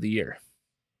Richard of the Year?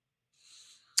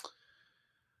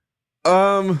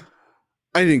 I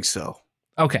think so.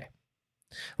 Okay.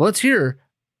 Let's hear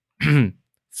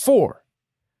 4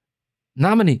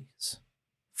 nominees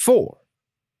for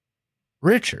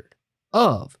Richard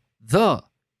of the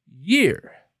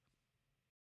Year.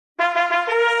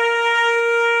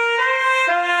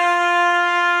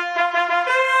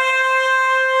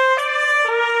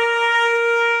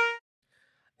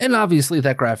 And obviously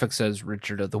that graphic says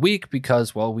Richard of the Week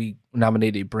because, well, we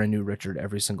nominate a brand new Richard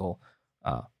every single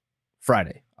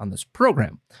Friday on this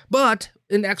program. But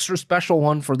an extra special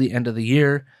one for the end of the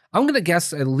year. I'm going to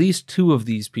guess at least 2 of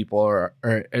these people, or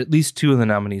at least 2 of the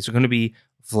nominees, are going to be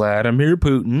Vladimir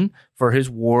Putin for his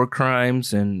war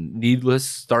crimes and needless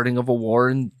starting of a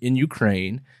war in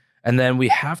Ukraine. And then we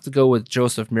have to go with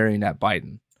Joseph Marionette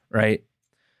Biden, right?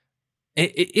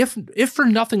 If for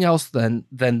nothing else than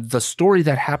the story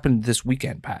that happened this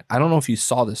weekend, Pat. I don't know if you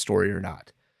saw this story or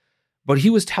not, but he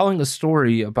was telling a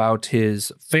story about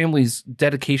his family's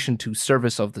dedication to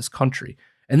service of this country.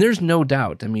 And there's no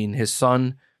doubt. I mean, his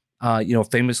son,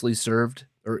 famously served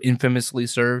or infamously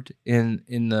served in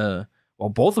the, well,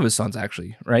 both of his sons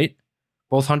actually, right?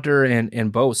 Both Hunter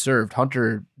and Bo served.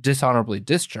 Hunter dishonorably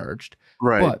discharged.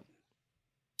 Right.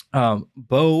 But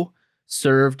Bo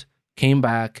served, came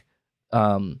back,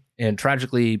 and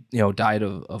tragically, died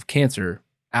of cancer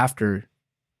after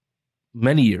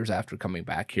many years after coming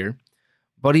back here.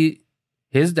 But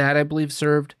his dad, I believe,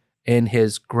 served, and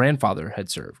his grandfather had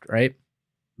served, right?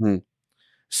 Hmm.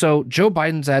 So Joe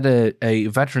Biden's at a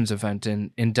veterans event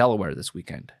in Delaware this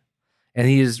weekend, and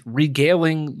he is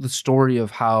regaling the story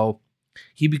of how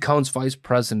he becomes vice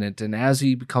president. And as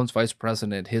he becomes vice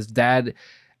president, his dad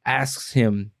asks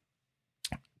him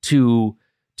to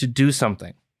do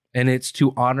something. And it's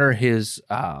to honor his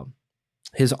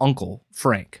uncle,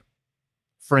 Frank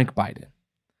Biden,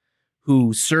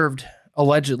 who served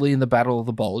allegedly in the Battle of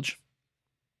the Bulge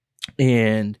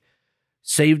and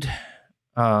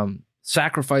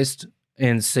sacrificed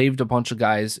and saved a bunch of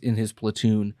guys in his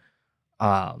platoon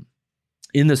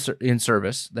in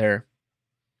service there,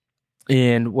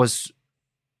 and was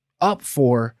up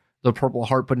for the Purple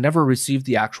Heart, but never received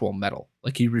the actual medal.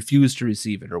 Like, he refused to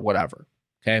receive it or whatever.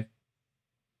 Okay.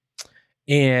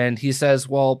 And he says,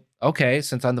 well, okay,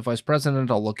 since I'm the vice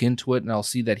president, I'll look into it and I'll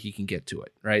see that he can get to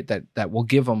it, right? That will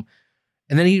give him.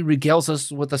 And then he regales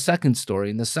us with a second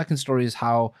story. And the second story is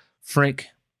how Frank,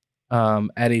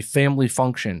 at a family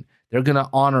function, they're going to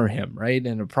honor him, right?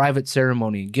 In a private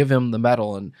ceremony, give him the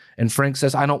medal. And Frank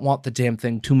says, I don't want the damn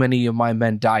thing. Too many of my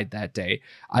men died that day.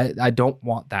 I don't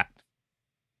want that.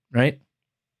 Right?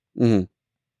 Mm-hmm.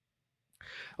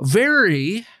 A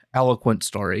very eloquent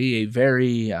story, a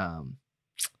very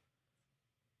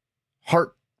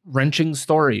heart-wrenching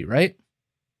story, right?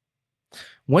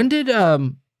 When did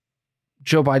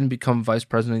Joe Biden become vice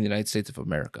president of the United States of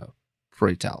America?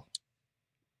 Pray tell.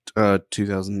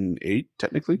 2008,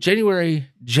 technically. January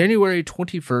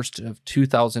 21st of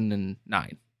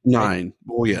 2009. Right?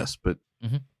 Well, yes, but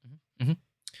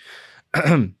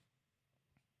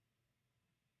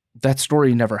that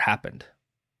story never happened.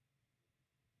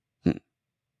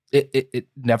 It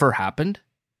never happened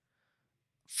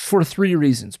for 3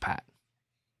 reasons, Pat.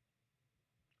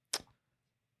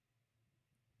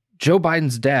 Joe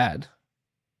Biden's dad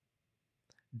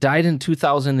died in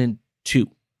 2002.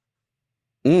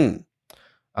 I'm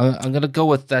going to go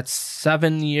with that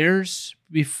 7 years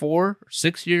before,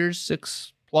 6 years,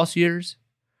 6+ years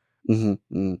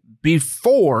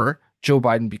before Joe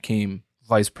Biden became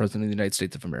vice president of the United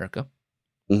States of America.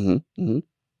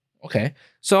 Okay.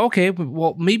 So,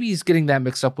 well, maybe he's getting that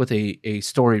mixed up with a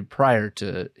story prior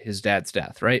to his dad's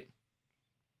death, right?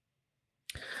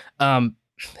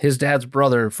 His dad's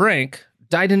brother, Frank,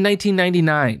 died in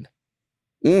 1999.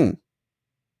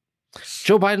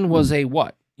 Joe Biden was a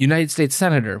what? United States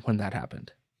Senator when that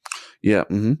happened. Yeah.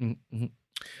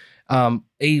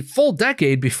 A full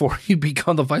decade before he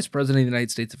became the vice president of the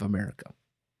United States of America.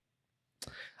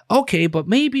 Okay, but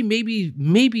maybe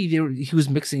he was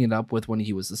mixing it up with when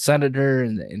he was a senator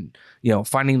and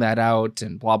finding that out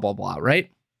and blah, blah, blah,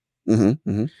 right?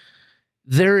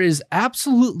 There is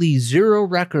absolutely zero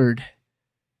record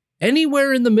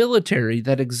anywhere in the military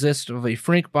that exists of a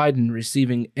Frank Biden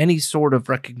receiving any sort of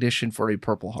recognition for a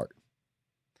Purple Heart.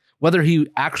 Whether he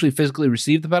actually physically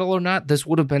received the medal or not, this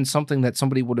would have been something that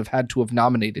somebody would have had to have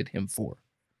nominated him for.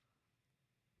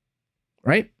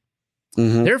 Right?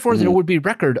 Therefore, there would be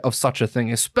record of such a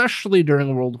thing, especially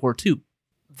during World War II.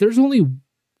 There's only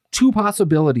two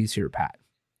possibilities here, Pat,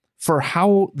 for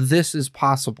how this is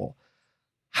possible.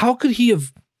 How could he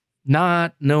have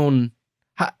not known?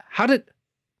 How did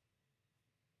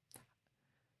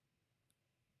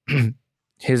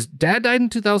his dad died in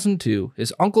 2002,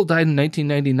 his uncle died in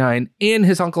 1999, and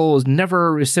his uncle was never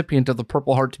a recipient of the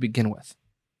Purple Heart to begin with?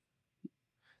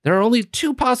 There are only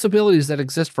two possibilities that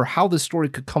exist for how this story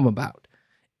could come about,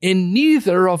 and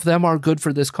neither of them are good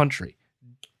for this country.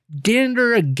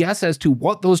 Gander a guess as to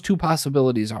what those two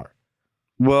possibilities are.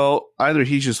 Well, either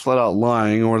he's just flat out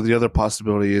lying, or the other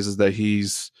possibility is that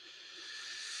he's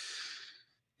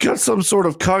got some sort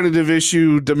of cognitive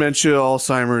issue, dementia,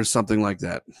 Alzheimer's, something like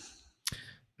that.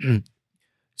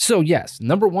 So, yes,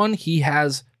 number one, he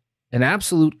has an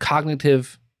absolute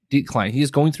cognitive decline. He is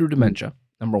going through dementia,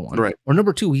 number one. Right. Or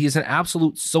number two, he is an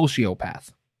absolute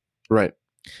sociopath. Right.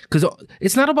 Because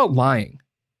it's not about lying,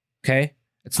 okay?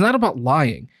 It's not about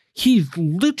lying. He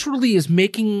literally is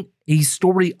making a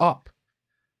story up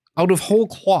out of whole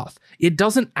cloth. It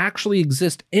doesn't actually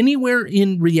exist anywhere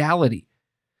in reality.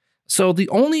 So the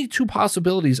only two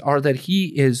possibilities are that he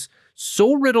is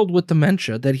so riddled with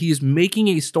dementia that he is making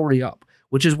a story up,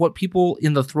 which is what people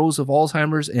in the throes of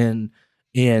Alzheimer's and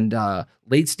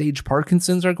late stage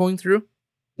Parkinson's are going through.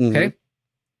 Okay.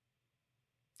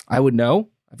 I would know.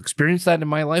 I've experienced that in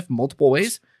my life in multiple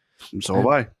ways. So have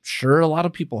I. Sure, a lot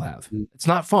of people have. It's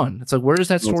not fun. It's like, where is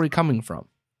that story coming from?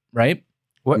 Right?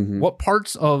 What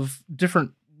parts of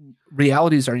different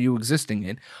realities are you existing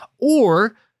in?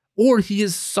 Or he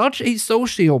is such a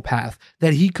sociopath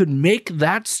that he could make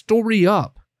that story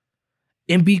up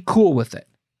and be cool with it.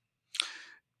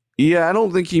 Yeah, I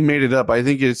don't think he made it up. I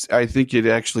think it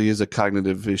actually is a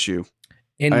cognitive issue.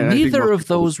 And neither of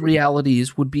those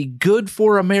realities would be good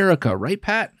for America, right,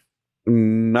 Pat?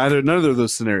 None of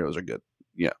those scenarios are good.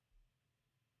 Yeah.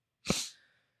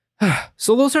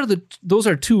 So those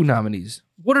are two nominees.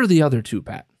 What are the other two,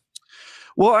 Pat?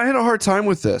 Well, I had a hard time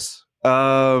with this.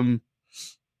 But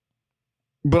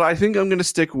I think I'm going to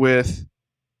stick with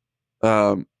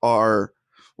hold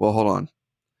on.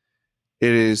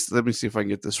 It is, let me see if I can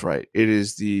get this right. It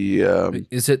is the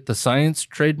is it the science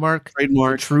trademark?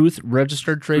 Trademark. Truth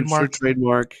registered trademark?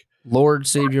 Trademark. Lord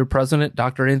Savior President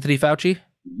Dr. Anthony Fauci?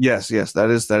 Yes,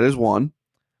 that is one.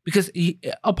 Because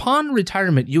upon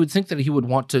retirement, you would think that he would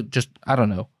want to just, I don't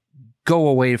know, go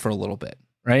away for a little bit,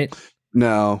 right?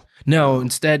 No.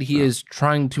 Instead, he is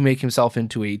trying to make himself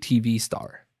into a TV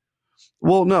star.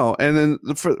 Well, no. And then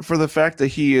for the fact that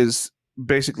he has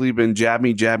basically been jab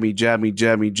me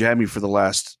for the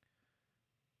last,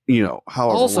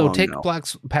 however also, long take now.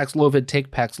 Paxlovid,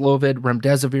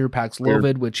 Remdesivir,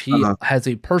 Paxlovid, which he has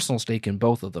a personal stake in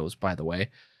both of those, by the way.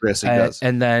 Yes, he does.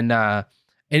 And then, and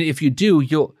if you do,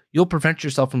 you'll prevent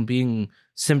yourself from being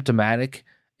symptomatic,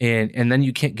 and then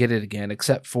you can't get it again,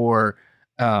 except for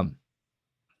 9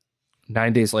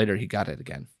 days later, he got it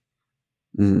again.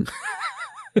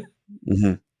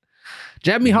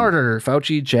 Jab me harder,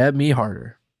 Fauci. Jab me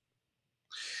harder.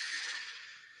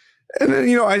 And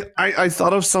then, I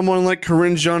thought of someone like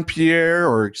Cringe Jean-Pierre.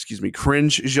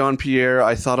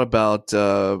 I thought about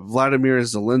Vladimir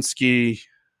Zelensky.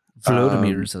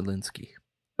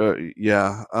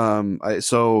 Yeah.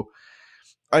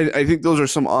 I think those are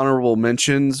some honorable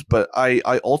mentions, but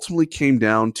I ultimately came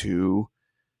down to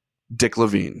Dick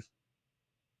Levine.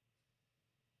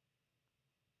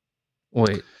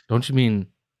 Wait, don't you mean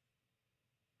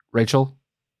Rachel?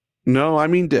 No, I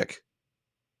mean Dick.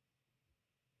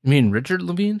 You mean Richard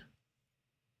Levine?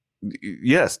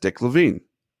 Yes, Dick Levine.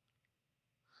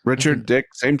 Richard, Dick,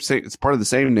 same. It's part of the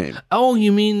same name. Oh,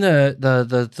 you mean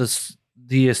the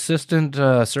assistant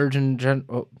surgeon,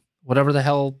 whatever the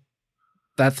hell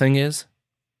that thing is?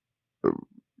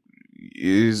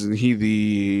 Isn't he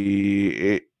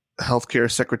the healthcare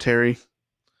secretary?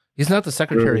 He's not the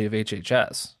secretary of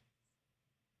HHS.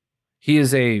 He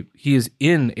is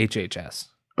in HHS.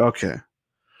 Okay.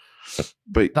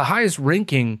 But the highest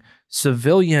ranking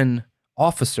civilian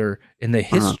officer in the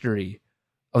history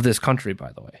of this country,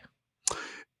 by the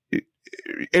way.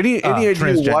 Any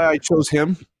idea why I chose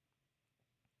him?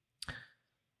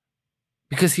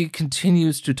 Because he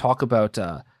continues to talk about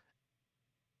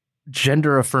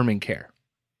gender affirming care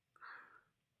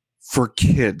for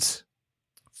kids.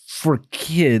 For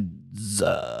kids,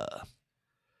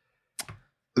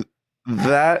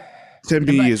 that to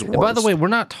me is worse. By the way, we're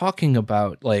not talking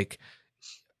about like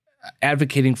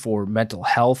advocating for mental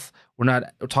health. We're not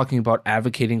talking about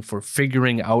advocating for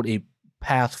figuring out a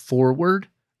path forward,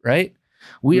 right?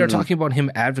 We are talking about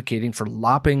him advocating for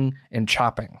lopping and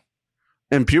chopping.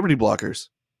 And puberty blockers.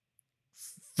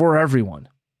 For everyone.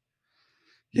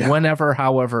 Yeah. Whenever,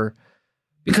 however,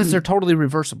 because they're totally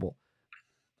reversible.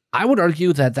 I would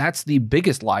argue that that's the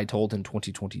biggest lie told in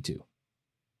 2022.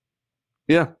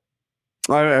 Yeah.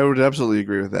 I would absolutely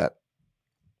agree with that.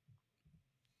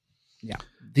 Yeah.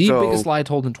 The biggest lie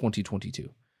told in 2022.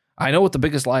 I know what the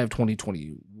biggest lie of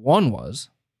 2021 was.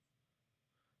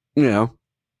 Yeah.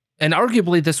 And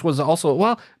arguably this was also,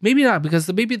 well, maybe not, because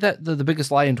the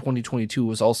biggest lie in 2022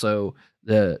 was also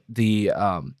that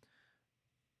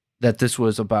this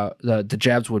was about the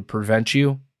jabs would prevent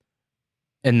you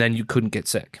and then you couldn't get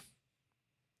sick.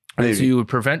 Right? So you would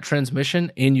prevent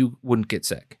transmission and you wouldn't get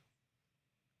sick.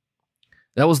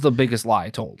 That was the biggest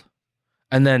lie told.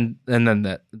 And then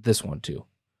this one too.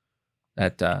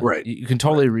 That right. You can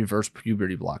totally reverse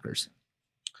puberty blockers.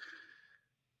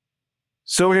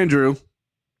 So Andrew,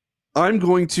 I'm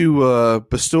going to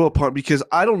bestow upon, because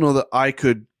I don't know that I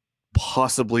could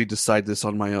possibly decide this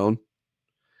on my own.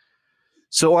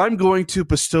 So I'm going to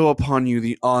bestow upon you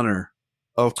the honor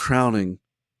of crowning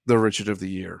the Richard of the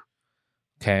Year.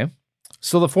 Okay.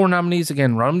 So the 4 nominees,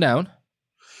 again, run them down.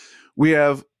 We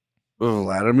have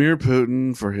Vladimir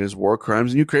Putin for his war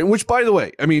crimes in Ukraine, which, by the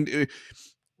way, I mean,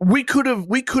 we could have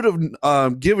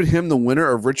given him the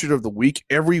winner of Richard of the Week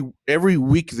every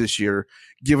week this year,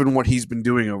 given what he's been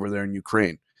doing over there in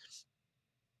Ukraine.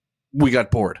 We got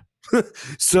bored.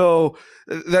 So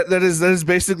that is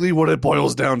basically what it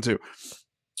boils down to.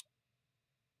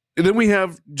 And then we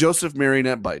have Joseph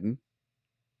Marionette Biden.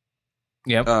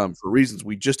 Yep. For reasons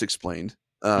we just explained.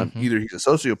 Either he's a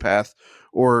sociopath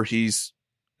or he's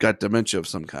got dementia of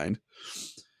some kind.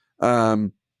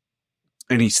 And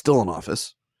he's still in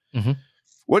office. Mm-hmm.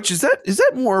 Which is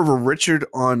that more of a Richard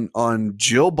on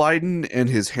Jill Biden and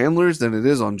his handlers than it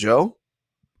is on Joe?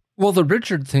 Well, the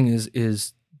Richard thing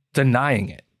is denying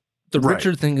it. The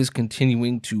Richard thing is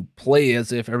continuing to play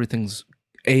as if everything's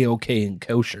A-okay and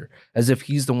kosher, as if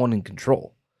he's the one in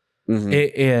control.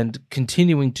 Mm-hmm. And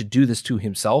continuing to do this to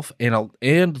himself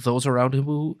and those around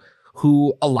him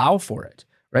who allow for it,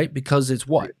 right? Because it's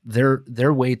what?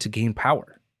 Their way to gain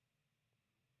power.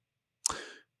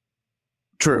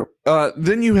 True.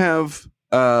 Then you have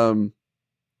our can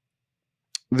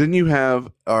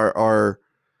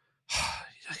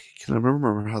I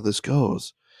remember how this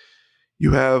goes?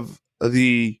 You have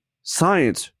the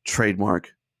science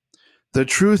trademark, the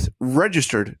truth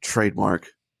registered trademark,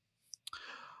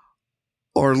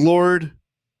 our Lord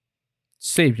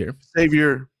Savior,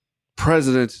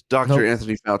 President Dr.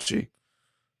 Anthony Fauci.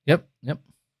 Yep.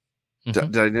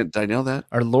 Mm-hmm. Did I nail that?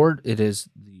 Our Lord, it is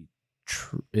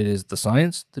the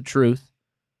science, the truth,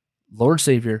 Lord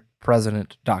Savior,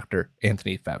 President Dr.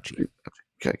 Anthony Fauci.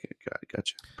 Okay,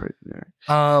 gotcha.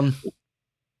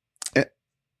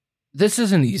 This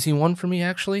is an easy one for me,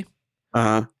 actually.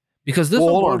 Because this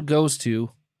award goes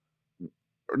to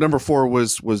number 4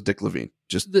 was Dick Levine.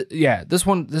 This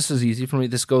is easy for me.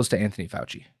 This goes to Anthony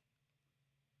Fauci.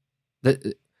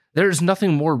 There's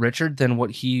nothing more Richard than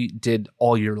what he did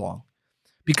all year long,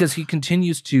 because he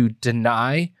continues to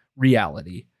deny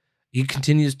reality. He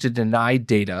continues to deny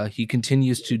data. He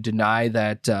continues to deny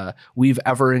that we've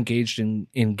ever engaged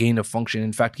in gain of function.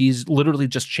 In fact, he's literally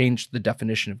just changed the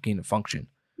definition of gain of function.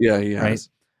 Yeah, he has.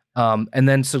 Right? And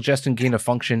then suggesting gain of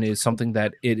function is something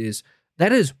that is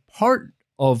part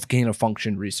of gain of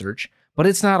function research, but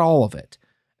it's not all of it.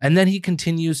 And then he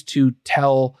continues to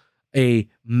tell a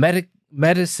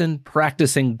medicine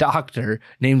practicing doctor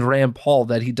named Rand Paul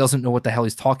that he doesn't know what the hell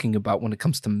he's talking about when it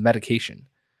comes to medication.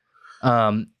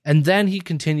 And then he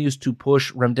continues to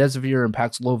push remdesivir and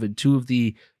Paxlovid, 2 of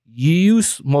the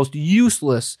most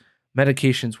useless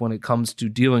medications when it comes to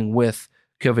dealing with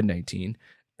COVID-19.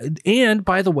 And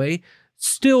by the way,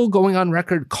 still going on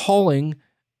record calling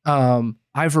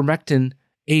ivermectin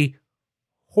a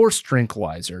horse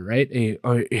tranquilizer, right?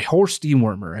 A horse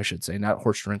dewormer, I should say, not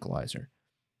horse tranquilizer.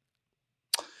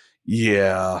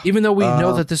 Yeah. Even though we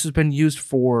know that this has been used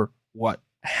for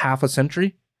half a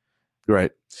century?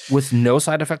 Right. With no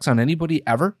side effects on anybody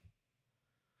ever?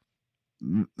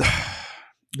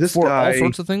 This for guy, all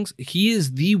sorts of things. He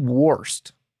is the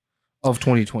worst of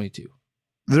 2022.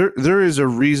 There is a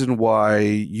reason why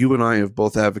you and I have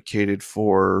both advocated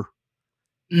for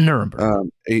Nuremberg,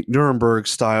 a Nuremberg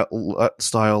style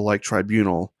like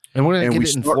tribunal, and we're going to get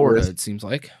it in Florida. It seems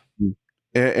like,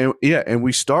 and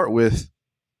we start with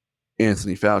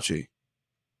Anthony Fauci,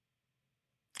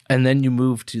 and then you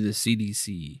move to the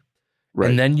CDC, right.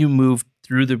 And then you move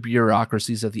through the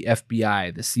bureaucracies of the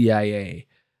FBI, the CIA,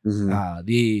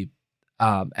 the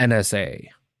NSA,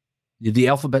 the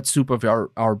alphabet soup of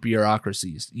our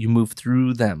bureaucracies. You move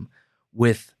through them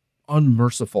with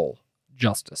unmerciful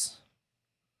justice.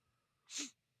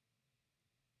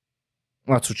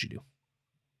 That's what you do.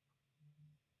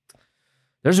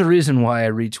 There's a reason why I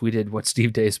retweeted what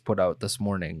Steve Deace put out this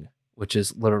morning, which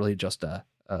is literally just a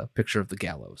picture of the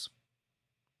gallows.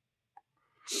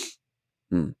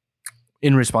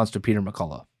 In response to Peter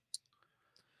McCullough.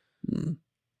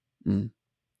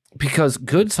 Because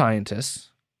good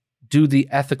scientists do the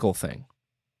ethical thing.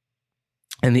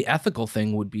 And the ethical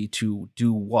thing would be to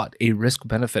do what? A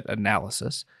risk-benefit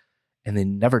analysis. And they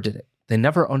never did it. They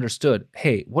never understood,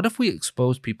 hey, what if we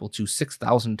expose people to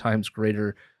 6,000 times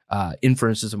greater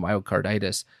inferences of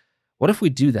myocarditis? What if we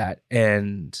do that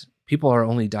and people are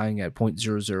only dying at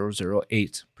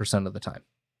 0.0008% of the time?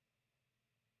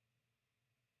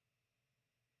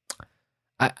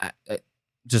 I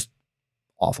just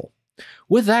awful.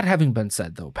 With that having been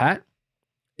said, though, Pat,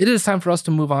 it is time for us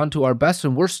to move on to our best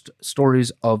and worst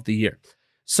stories of the year.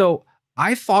 So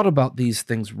I thought about these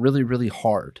things really, really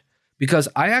hard because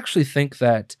I actually think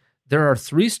that there are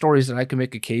 3 stories that I can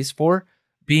make a case for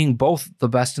being both the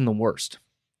best and the worst.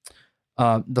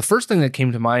 The first thing that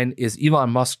came to mind is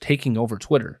Elon Musk taking over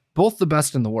Twitter, both the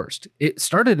best and the worst. It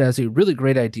started as a really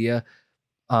great idea.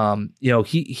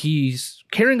 He's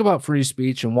caring about free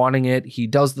speech and wanting it. He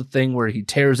does the thing where he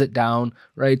tears it down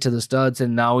right to the studs,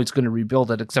 and now he's going to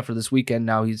rebuild it, except for this weekend.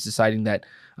 Now he's deciding that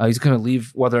he's going to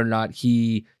leave whether or not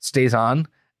he stays on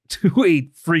to a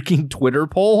freaking Twitter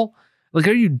poll. Like,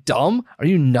 are you dumb? Are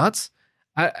you nuts?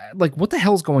 What the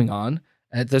hell's going on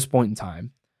at this point in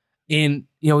time? And,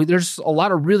 there's a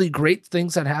lot of really great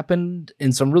things that happened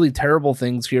and some really terrible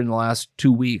things here in the last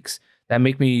 2 weeks that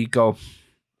make me go,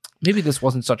 maybe this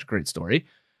wasn't such a great story.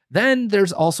 Then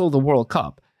there's also the World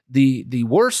Cup. The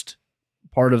worst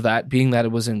part of that being that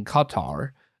it was in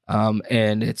Qatar,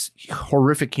 and it's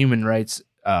horrific human rights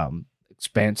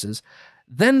expanses.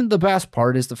 Then the best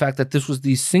part is the fact that this was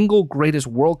the single greatest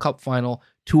World Cup final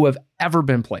to have ever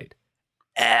been played.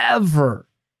 Ever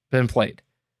been played.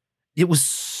 It was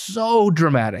so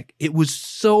dramatic. It was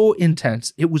so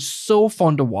intense. It was so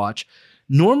fun to watch.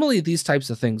 Normally these types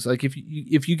of things, like if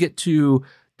you get to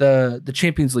the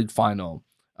Champions League final,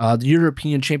 the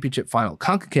European Championship final,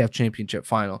 CONCACAF Championship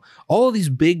final, all of these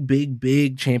big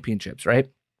championships, right?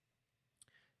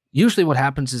 Usually what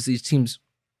happens is these teams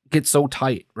get so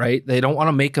tight, right? They don't want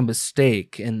to make a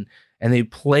mistake and they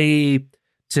play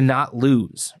to not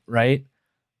lose, right?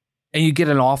 And you get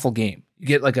an awful game. You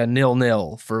get like a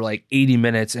 0-0 for like 80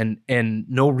 minutes and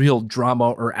no real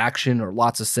drama or action or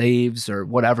lots of saves or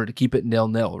whatever to keep it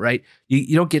 0-0, right?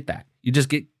 You don't get that. You just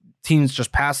get teams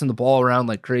just passing the ball around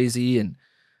like crazy, and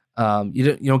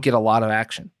you don't get a lot of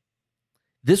action.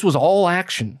 This was all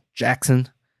action, Jackson.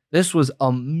 This was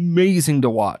amazing to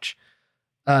watch.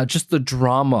 Just the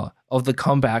drama of the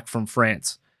comeback from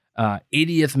France.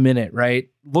 80th minute, right?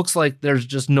 Looks like there's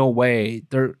just no way.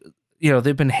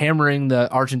 They've been hammering the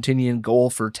Argentinian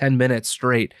goal for 10 minutes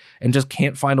straight and just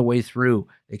can't find a way through.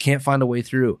 They can't find a way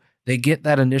through. They get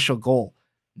that initial goal.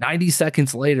 90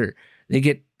 seconds later, they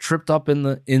get tripped up in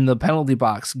the penalty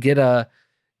box, get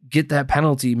that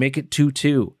penalty, make it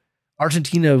 2-2.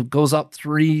 Argentina goes up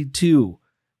 3-2.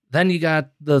 Then you got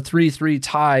the 3-3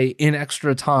 tie in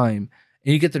extra time,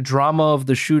 and you get the drama of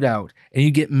the shootout, and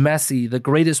you get Messi, the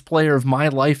greatest player of my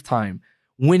lifetime,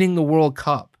 winning the World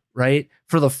Cup, right?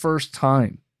 For the first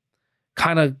time.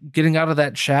 Kind of getting out of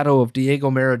that shadow of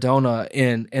Diego Maradona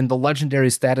and the legendary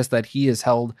status that he has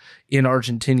held in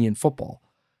Argentinian football.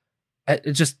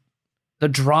 It just, the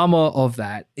drama of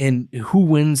that and who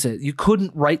wins it. You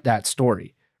couldn't write that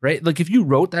story, right? Like if you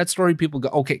wrote that story, people go,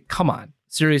 okay, come on,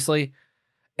 seriously?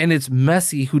 And it's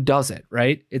Messi who does it,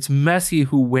 right? It's Messi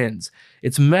who wins.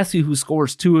 It's Messi who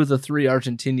scores 2 of the 3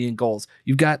 Argentinian goals.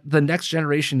 You've got the next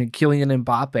generation and Kylian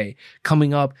Mbappe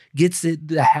coming up, gets it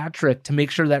the hat trick to make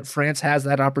sure that France has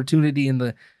that opportunity in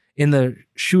the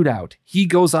shootout. He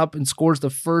goes up and scores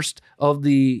the first of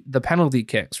the penalty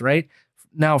kicks, right?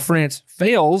 Now France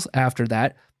fails after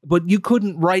that, but you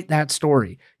couldn't write that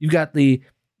story. You got the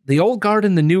old guard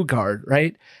and the new guard,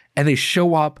 right? And they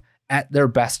show up at their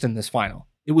best in this final.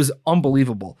 It was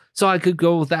unbelievable. So I could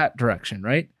go that direction,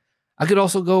 right? I could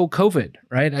also go COVID,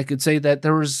 right? I could say that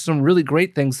there was some really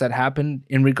great things that happened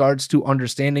in regards to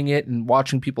understanding it and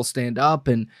watching people stand up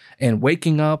and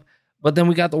waking up. But then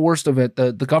we got the worst of it,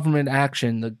 the government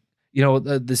action, the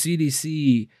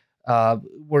CDC.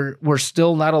 We're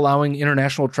still not allowing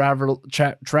international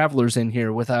travelers in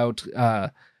here without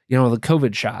the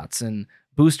COVID shots and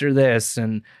booster this,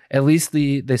 and at least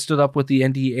they stood up with the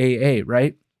NDAA,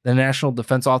 right? The National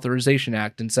Defense Authorization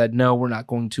Act, and said, no, we're not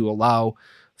going to allow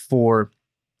for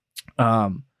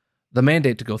the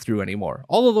mandate to go through anymore.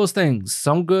 All of those things,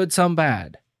 some good, some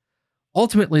bad.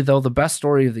 Ultimately, though, the best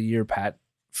story of the year, Pat,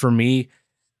 for me,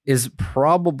 is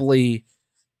probably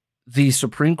the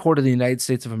Supreme Court of the United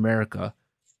States of America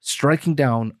striking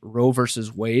down Roe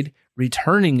versus Wade,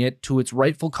 returning it to its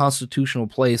rightful constitutional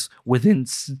place within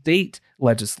state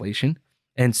legislation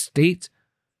and state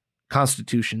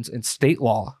constitutions and state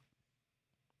law.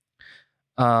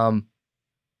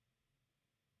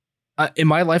 In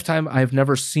my lifetime, I've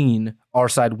never seen our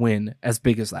side win as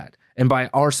big as that. And by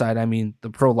our side, I mean the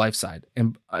pro-life side.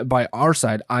 And by our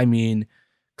side, I mean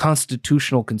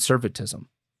constitutional conservatism.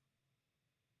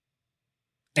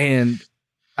 And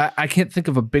I can't think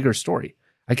of a bigger story.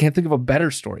 I can't think of a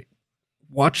better story.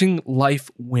 Watching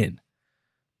life win.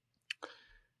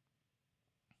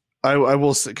 I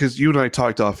will say, because you and I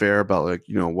talked off air about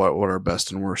what our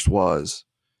best and worst was.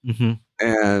 Mm-hmm.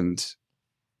 And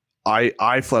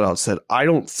I flat out said, I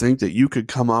don't think that you could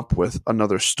come up with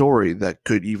another story that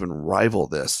could even rival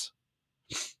this.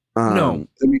 No.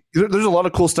 I mean, there's a lot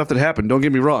of cool stuff that happened. Don't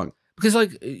get me wrong. Because,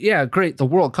 great, the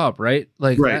World Cup, right?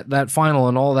 Right. That final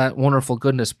and all that wonderful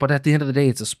goodness. But at the end of the day,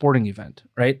 it's a sporting event,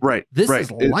 right? Right. This is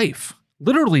life.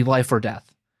 Literally life or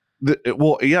death.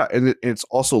 And it's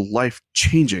also life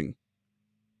changing.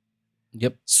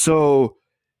 Yep. So,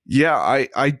 yeah,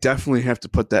 I definitely have to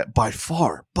put that by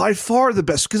far the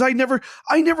best, because I never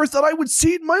thought I would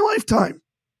see it in my lifetime,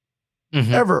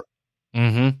 ever.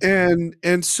 Mm-hmm.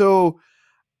 And so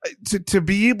to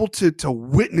be able to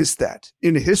witness that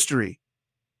in history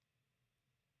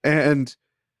and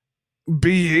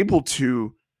be able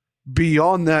to be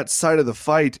on that side of the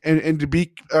fight and to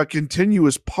be a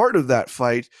continuous part of that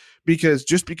fight, because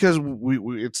just because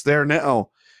we it's there now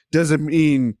doesn't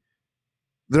mean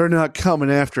they're not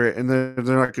coming after it, and they're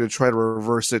not going to try to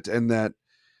reverse it, and that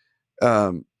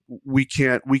we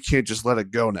can't just let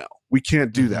it go now. We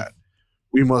can't do that.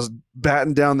 We must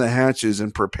batten down the hatches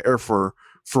and prepare for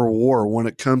war when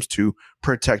it comes to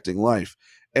protecting life.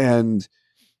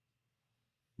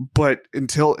 But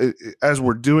as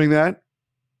we're doing that,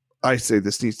 I say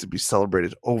this needs to be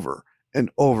celebrated over and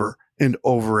over and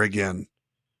over again,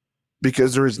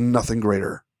 because there is nothing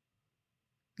greater.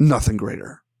 Nothing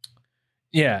greater.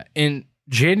 Yeah. And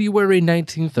January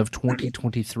 19th of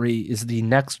 2023 is the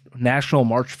next National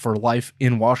March for Life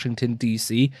in Washington,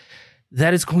 D.C.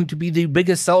 That is going to be the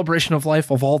biggest celebration of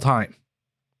life of all time.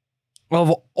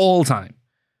 Of all time.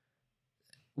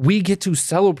 We get to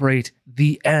celebrate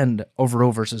the end of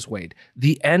Roe versus Wade,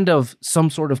 the end of some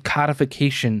sort of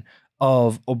codification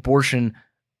of abortion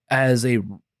as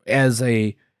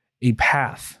a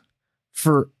path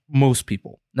for most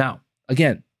people. Now,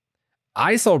 again,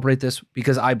 I celebrate this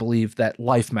because I believe that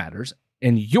life matters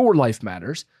and your life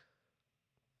matters.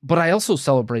 But I also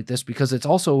celebrate this because it's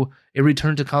also a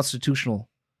return to constitutional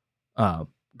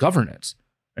governance.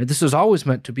 Right? This was always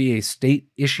meant to be a state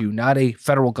issue, not a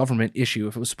federal government issue.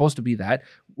 If it was supposed to be that,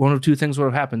 one of two things would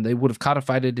have happened. They would have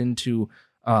codified it into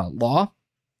law,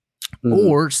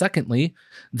 or secondly,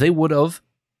 they would have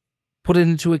put it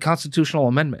into a constitutional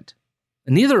amendment.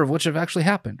 And neither of which have actually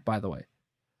happened, by the way.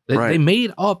 They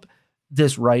made up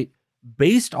this right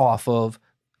based off of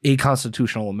a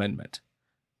constitutional amendment.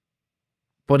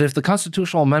 But if the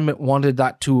constitutional amendment wanted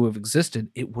that to have existed,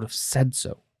 it would have said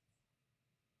so.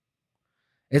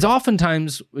 It's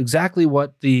oftentimes exactly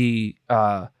what the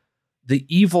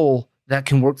evil that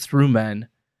can work through men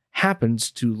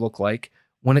happens to look like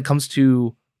when it comes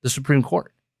to the Supreme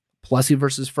Court. Plessy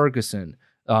versus Ferguson,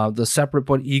 the separate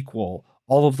but equal,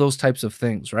 all of those types of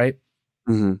things, right?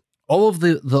 Mm-hmm. All of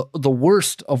the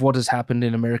worst of what has happened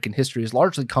in American history has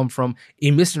largely come from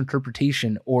a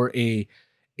misinterpretation or a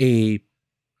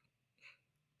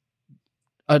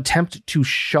attempt to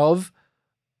shove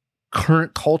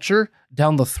current culture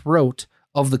down the throat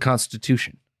of the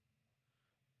Constitution.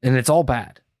 And it's all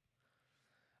bad.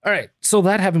 All right, so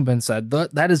that having been said,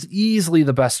 that is easily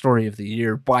the best story of the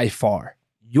year by far.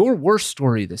 Your worst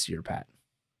story this year, Pat?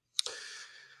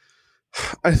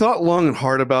 I thought long and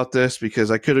hard about this because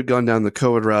I could have gone down the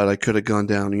COVID route. I could have gone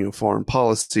down, foreign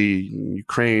policy,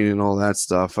 Ukraine and all that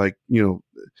stuff. There's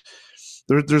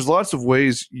there's lots of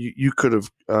ways you could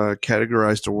have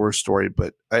categorized a war story,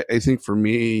 but I think for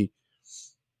me,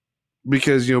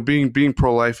 because being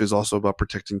pro-life is also about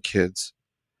protecting kids,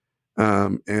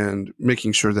 and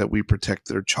making sure that we protect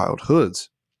their childhoods.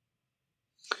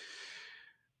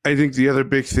 I think the other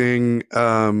big thing,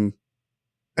 and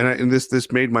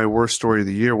this made my worst story of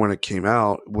the year when it came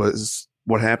out, was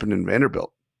what happened in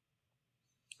Vanderbilt.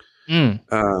 And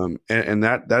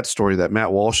that story that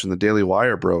Matt Walsh and the Daily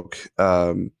Wire broke,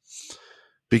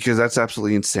 because that's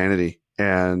absolutely insanity,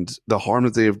 and the harm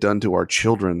that they have done to our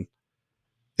children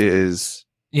is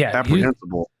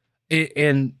apprehensible.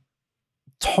 And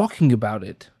talking about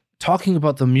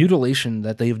the mutilation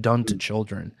that they've done to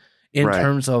children in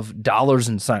terms of dollars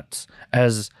and cents,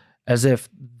 as if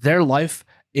their life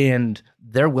and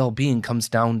their well-being comes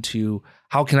down to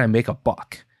how can I make a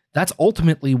buck. That's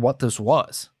ultimately what this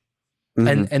was.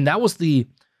 And that was the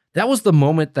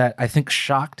moment that I think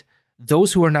shocked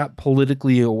those who are not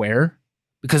politically aware,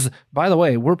 because, by the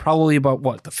way, we're probably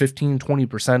about the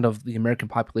 15-20% of the American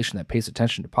population that pays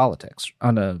attention to politics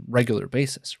on a regular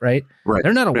basis, right?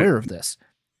 They're not aware of this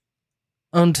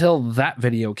until that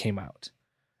video came out,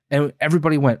 and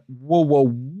everybody went,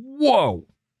 whoa.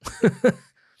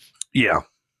 Yeah.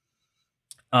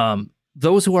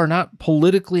 Those who are not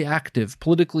politically active,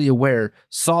 politically aware,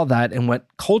 saw that and went,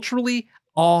 culturally,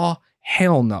 oh,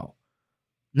 hell no.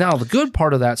 Now, the good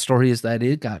part of that story is that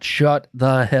it got shut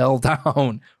the hell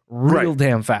down real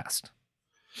damn fast.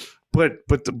 But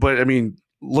I mean,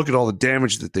 look at all the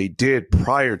damage that they did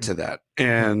prior to that.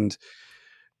 And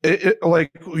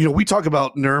we talk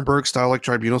about Nuremberg style like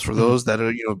tribunals for those that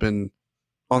have been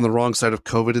on the wrong side of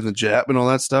COVID and the jab and all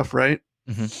that stuff, right?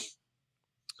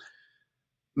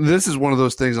 This is one of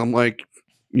those things. I'm like,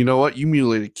 you know what? You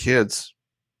mutilated kids.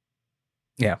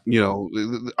 Yeah.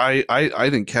 I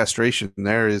think castration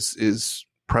there is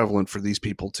prevalent for these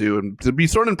people too, and to be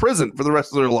thrown in prison for the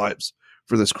rest of their lives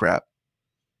for this crap.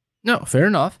 No, fair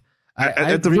enough.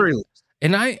 At the very least.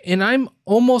 And I'm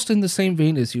almost in the same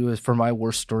vein as you as for my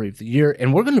worst story of the year.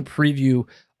 And we're going to preview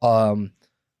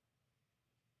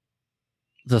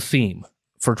the theme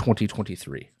for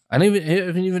 2023. I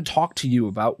haven't even talked to you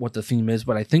about what the theme is,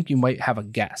 but I think you might have a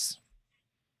guess.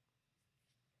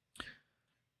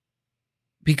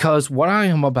 Because what I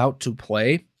am about to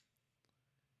play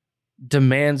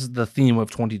demands the theme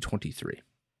of 2023.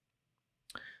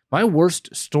 My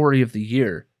worst story of the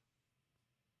year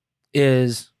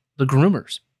is the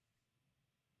groomers.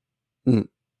 And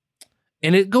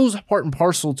it goes part and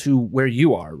parcel to where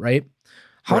you are, right?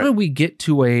 How did we get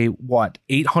to a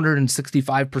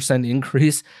 865%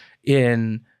 increase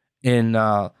in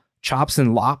chops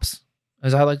and lops,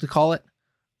 as I like to call it,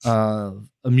 a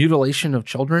mutilation of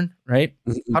children, right?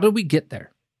 How did we get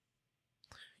there?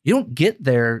 You don't get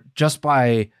there just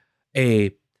by a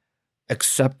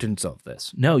acceptance of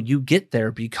this. No, you get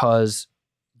there because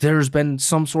there's been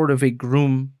some sort of a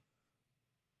groom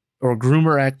or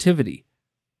groomer activity.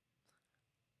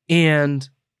 And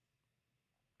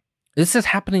this is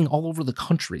happening all over the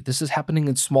country. This is happening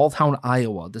in small town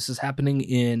Iowa. This is happening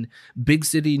in big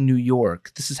city New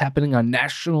York. This is happening on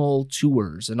national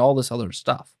tours and all this other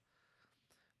stuff.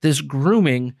 This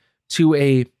grooming to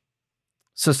a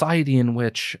society in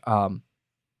which how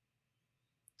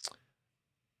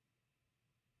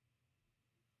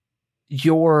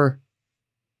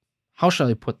shall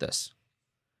I put this?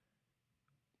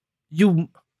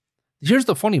 Here's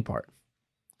the funny part,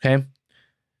 okay?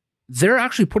 They're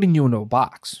actually putting you into a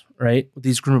box, right? With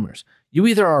these groomers. You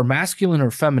either are masculine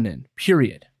or feminine,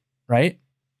 period, right?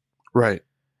 Right.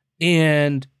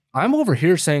 And I'm over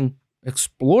here saying,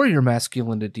 explore your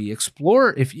masculinity.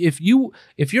 Explore if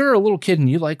you're a little kid and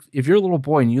if you're a little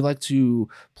boy and you like to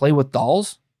play with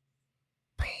dolls,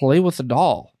 play with a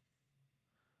doll.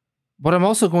 But I'm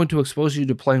also going to expose you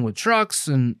to playing with trucks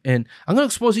and I'm going to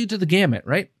expose you to the gamut,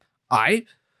 right?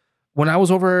 When I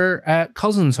was over at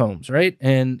cousins' homes, right?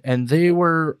 And it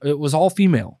was all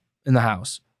female in the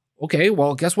house. Okay,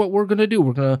 well, guess what we're gonna do?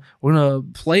 We're gonna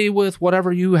play with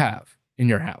whatever you have in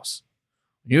your house.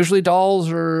 Usually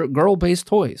dolls or girl-based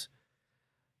toys.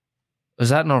 Is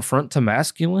that an affront to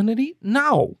masculinity?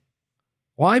 No.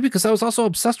 Why? Because I was also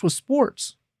obsessed with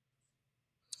sports.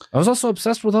 I was also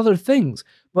obsessed with other things.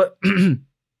 But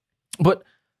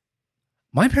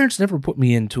my parents never put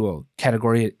me into a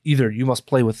category, either you must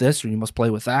play with this or you must play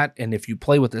with that. And if you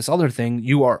play with this other thing,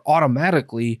 you are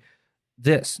automatically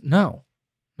this. No.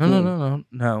 They're the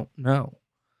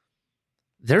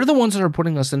ones that are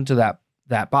putting us into that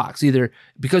box. Either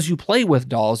because you play with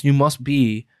dolls, you must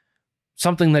be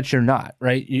something that you're not,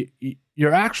 right?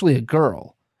 You're actually a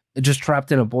girl just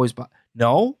trapped in a boy's body.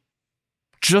 No,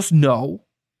 Just know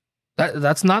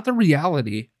that's not the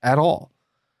reality at all.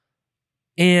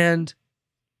 And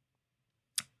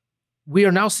we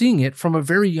are now seeing it from a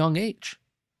very young age.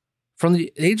 From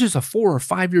the ages of 4 or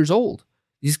 5 years old,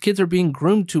 these kids are being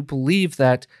groomed to believe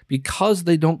that because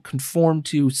they don't conform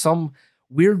to some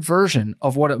weird version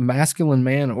of what a masculine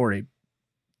man or a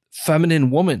feminine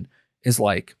woman is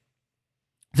like,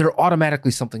 they're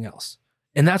automatically something else.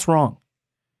 And that's wrong.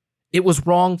 It was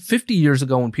wrong 50 years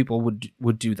ago when people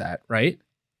would do that, right?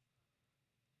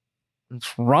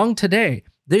 It's wrong today.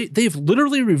 They've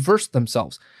literally reversed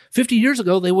themselves. 50 years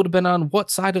ago, they would have been on what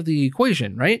side of the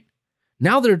equation, right?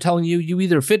 Now they're telling you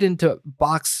either fit into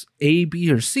box A,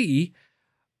 B, or C.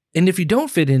 And if you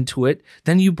don't fit into it,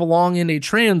 then you belong in a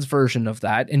trans version of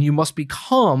that. And you must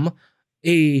become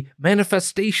a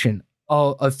manifestation,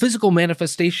 a physical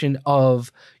manifestation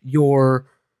of your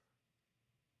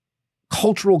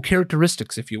cultural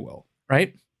characteristics, if you will,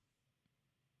 right?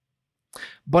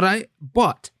 But I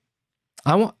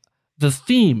want the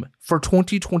theme for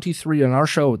 2023 on our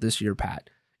show this year, Pat,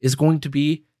 is going to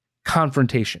be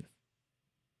confrontation.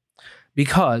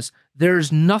 Because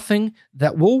there's nothing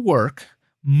that will work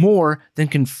more than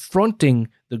confronting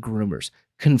the groomers,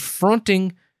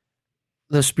 confronting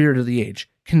the spirit of the age,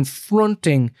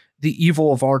 confronting the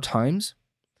evil of our times.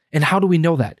 And how do we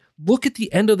know that? Look at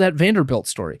the end of that Vanderbilt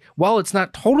story. While it's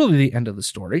not totally the end of the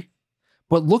story,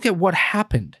 but look at what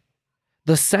happened.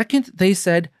 The second they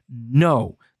said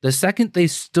no, the second they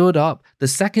stood up, the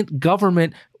second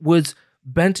government was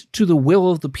bent to the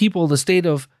will of the people of the state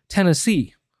of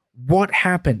Tennessee, what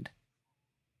happened?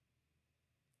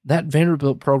 That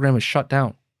Vanderbilt program is shut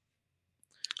down.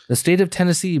 The state of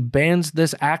Tennessee bans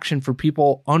this action for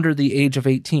people under the age of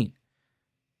 18.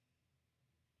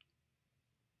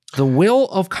 The will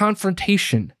of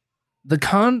confrontation, the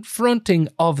confronting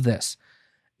of this.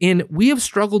 And we have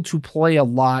struggled to play a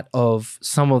lot of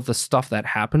some of the stuff that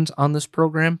happens on this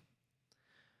program.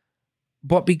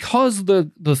 But because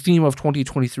the theme of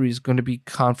 2023 is going to be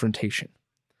confrontation,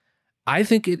 I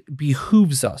think it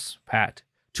behooves us, Pat,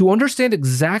 to understand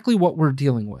exactly what we're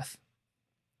dealing with.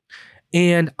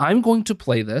 And I'm going to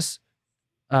play this.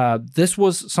 This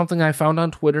was something I found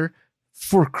on Twitter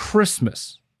for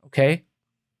Christmas, okay?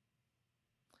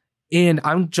 And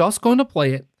I'm just going to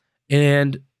play it,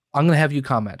 and I'm going to have you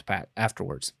comment, Pat,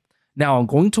 afterwards. Now, I'm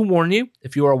going to warn you,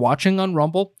 if you are watching on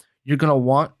Rumble, you're going to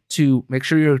want to make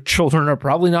sure your children are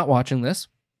probably not watching this.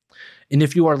 And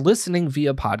if you are listening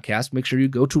via podcast, make sure you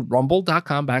go to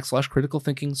rumble.com/critical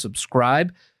thinking,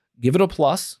 subscribe, give it a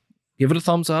plus, give it a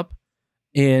thumbs up,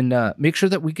 and make sure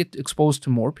that we get exposed to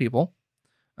more people.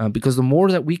 Because the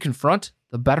more that we confront,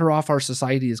 the better off our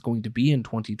society is going to be in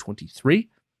 2023.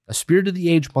 A spirit of the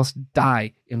age must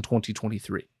die in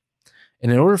 2023.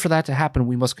 And in order for that to happen,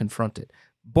 we must confront it.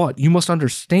 But you must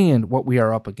understand what we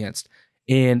are up against.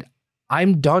 And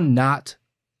I'm done not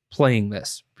playing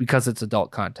this because it's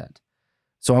adult content.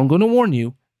 So I'm going to warn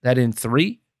you that in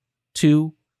 3,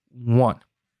 2, 1.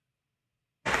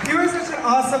 You are such an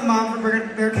awesome mom for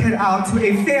bringing their kid out to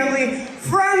a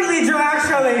family-friendly drag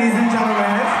show, ladies and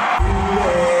gentlemen.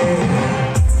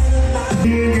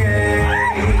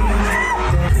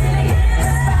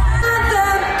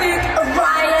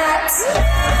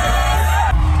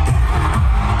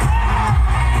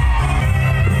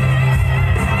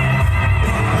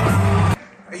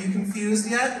 Are you confused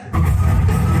yet?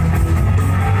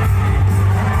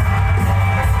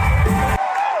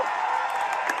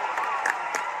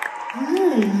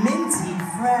 Minty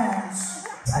fresh.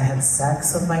 I had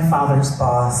sex with my father's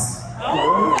boss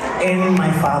in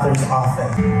my father's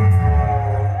office.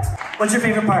 What's your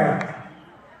favorite part?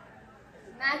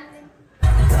 Nothing.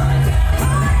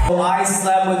 Well, I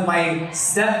slept with my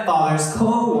stepfather's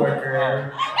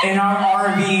co-worker in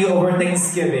our RV over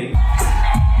Thanksgiving.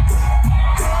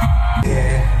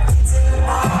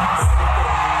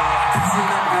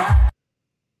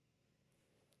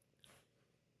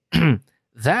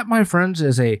 That, my friends,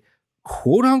 is a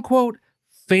quote-unquote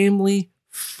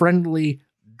family-friendly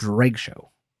drag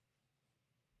show.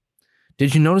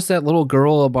 Did you notice that little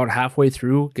girl about halfway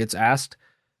through gets asked,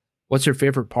 what's your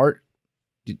favorite part?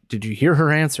 Did you hear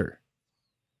her answer?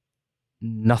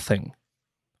 Nothing.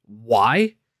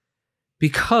 Why?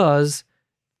 Because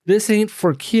this ain't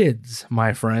for kids,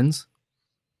 my friends.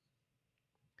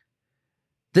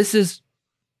 This is...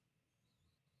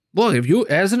 Look, if you,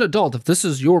 as an adult, if this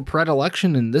is your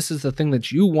predilection and this is the thing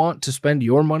that you want to spend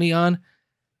your money on,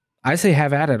 I say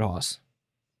have at it, Hoss.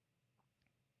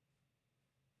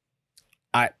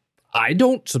 I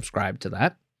don't subscribe to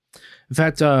that. In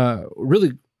fact,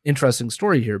 really interesting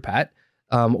story here, Pat.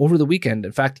 over the weekend.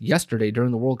 In fact, yesterday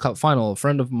during the World Cup final, a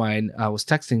friend of mine was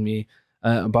texting me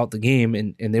about the game,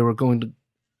 and they were going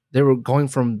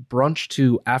from brunch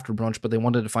to after brunch, but they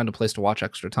wanted to find a place to watch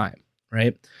extra time,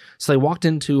 right? So they walked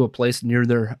into a place near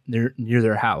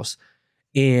their house,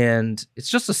 and it's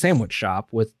just a sandwich shop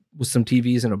with some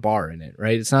TVs and a bar in it,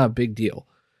 right? It's not a big deal.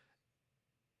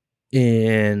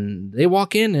 And they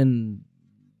walk in, and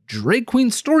Drag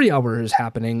Queen Story Hour is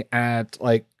happening at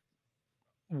like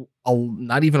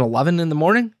not even 11 in the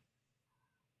morning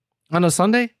on a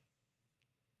Sunday.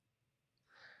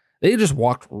 They just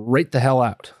walked right the hell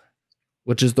out,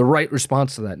 which is the right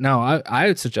response to that. Now, I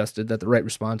had suggested that the right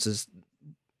response is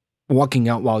walking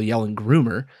out while yelling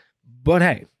groomer, but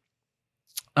hey,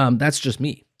 that's just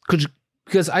me.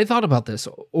 Because I thought about this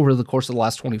over the course of the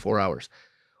last 24 hours.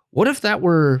 What if that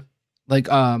were like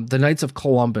the Knights of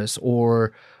Columbus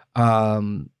or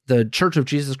the Church of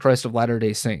Jesus Christ of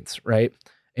Latter-day Saints, right?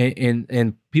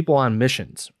 And people on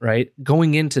missions, right?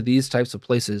 Going into these types of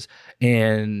places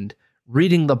and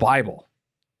reading the Bible,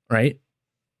 right?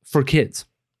 For kids.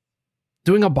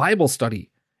 Doing a Bible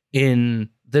study in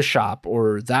this shop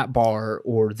or that bar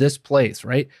or this place,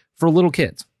 right? For little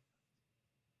kids.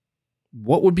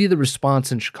 What would be the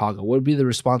response in Chicago? What would be the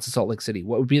response in Salt Lake City?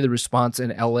 What would be the response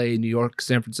in LA, New York,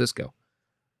 San Francisco,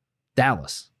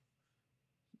 Dallas,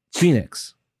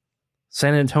 Phoenix,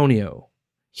 San Antonio,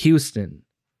 Houston?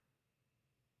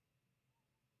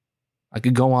 I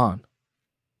could go on.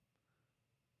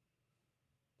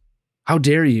 How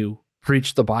dare you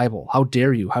preach the Bible? How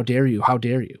dare you? How dare you? How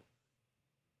dare you?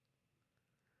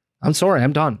 I'm sorry,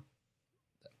 I'm done.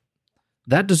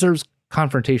 That deserves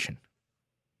confrontation.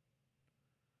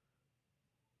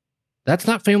 That's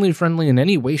not family friendly in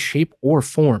any way, shape, or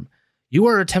form. You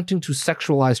are attempting to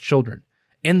sexualize children,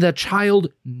 and the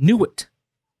child knew it.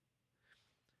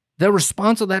 The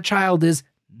response of that child is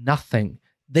nothing.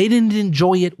 They didn't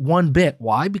enjoy it one bit.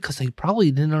 Why? Because they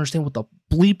probably didn't understand what the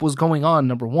bleep was going on,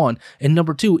 number one. And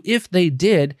number two, if they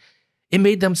did, it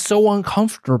made them so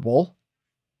uncomfortable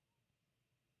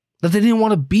that they didn't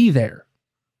want to be there.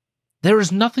 There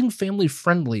is nothing family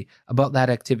friendly about that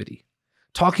activity.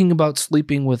 Talking about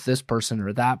sleeping with this person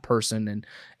or that person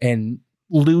and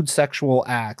lewd sexual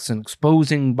acts and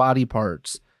exposing body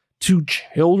parts to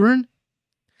children,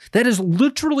 that is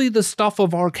literally the stuff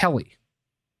of R. Kelly.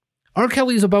 R.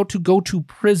 Kelly is about to go to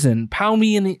prison, pound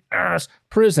me in the ass,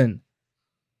 prison,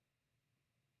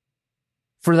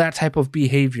 for that type of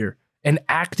behavior and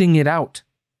acting it out.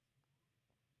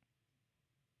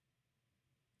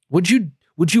 Would you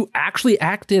actually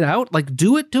act it out? Like,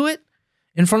 do it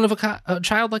in front of a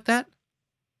child like that?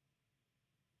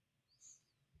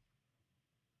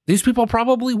 These people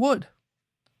probably would.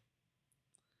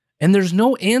 And there's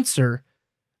no answer.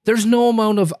 There's no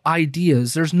amount of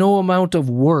ideas. There's no amount of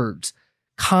words.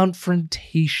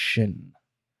 Confrontation.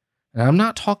 And I'm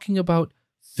not talking about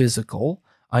physical.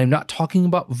 I'm not talking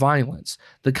about violence.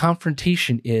 The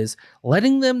confrontation is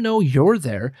letting them know you're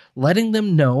there, letting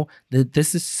them know that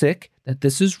this is sick, that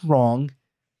this is wrong.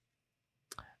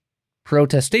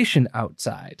 Protestation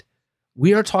outside.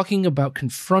 We are talking about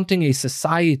confronting a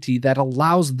society that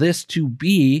allows this to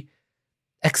be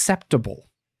acceptable.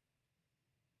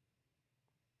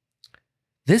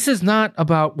 This is not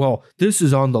about, well, this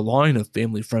is on the line of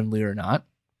family friendly or not.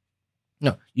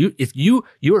 No, if you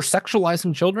are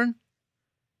sexualizing children,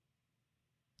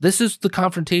 this is the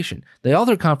confrontation. The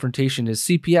other confrontation is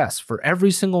CPS for every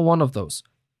single one of those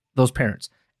parents.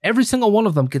 Every single one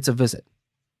of them gets a visit.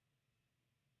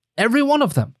 Every one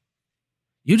of them.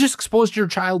 You just exposed your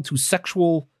child to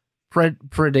sexual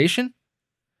predation.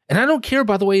 And I don't care,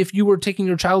 by the way, if you were taking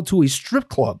your child to a strip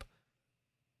club.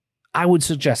 I would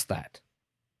suggest that.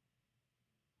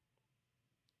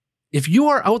 If you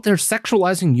are out there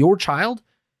sexualizing your child,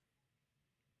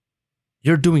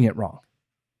 you're doing it wrong.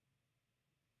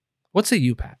 What say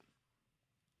you, Pat?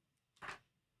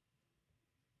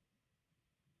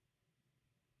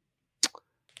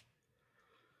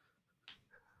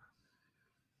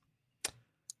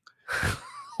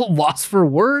 Lost for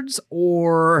words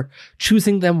or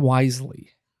choosing them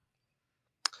wisely?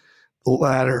 The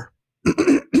latter.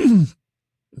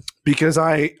 Because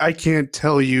I can't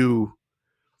tell you.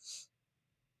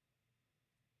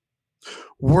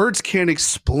 Words can't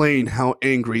explain how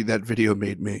angry that video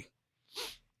made me.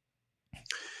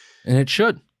 And it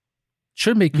should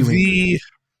make you angry.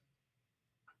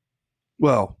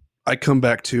 Well, I come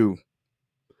back to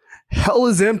hell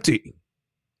is empty,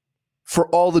 for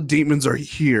all the demons are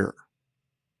here.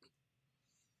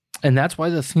 And that's why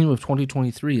the theme of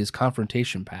 2023 is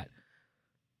confrontation, Pat.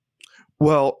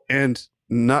 Well, and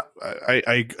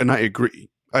I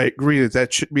agree. I agree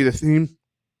that should be the theme.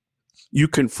 You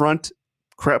confront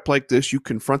crap like this, you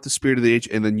confront the spirit of the age,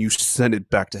 and then you send it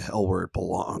back to hell where it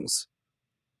belongs.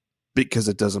 Because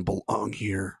it doesn't belong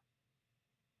here.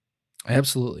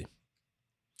 Absolutely.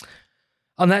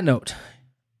 On that note,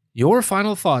 your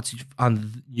final thoughts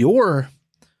on your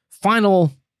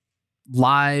final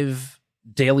live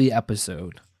daily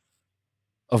episode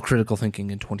of Critical Thinking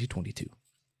in 2022.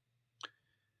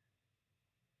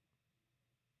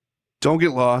 Don't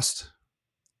get lost.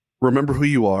 Remember who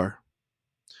you are.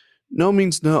 No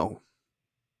means no.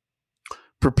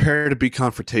 Prepare to be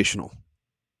confrontational.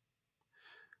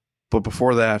 But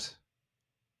before that,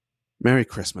 Merry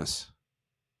Christmas.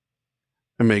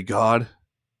 And may God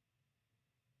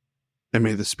and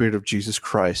may the Spirit of Jesus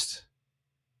Christ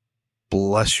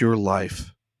bless your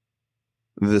life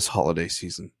this holiday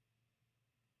season.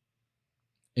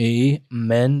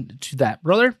 Amen to that,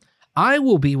 brother. I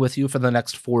will be with you for the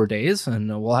next 4 days, and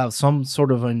we'll have some sort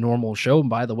of a normal show. And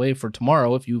by the way, for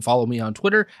tomorrow, if you follow me on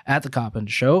Twitter at The Coppin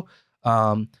Show,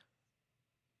 I'm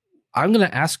going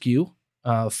to ask you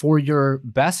for your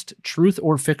best truth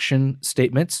or fiction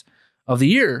statements of the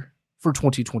year for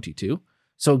 2022.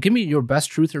 So give me your best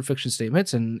truth or fiction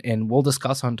statements, and we'll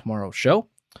discuss on tomorrow's show.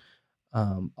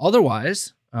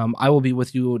 Otherwise, I will be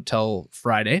with you till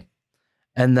Friday.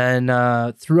 And then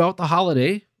throughout the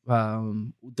holiday,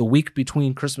 the week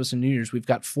between Christmas and New Year's, we've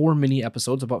got 4 mini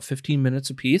episodes, about 15 minutes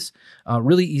apiece.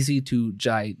 Really easy to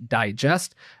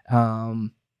digest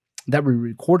that we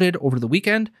recorded over the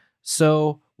weekend.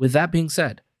 So with that being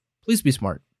said, please be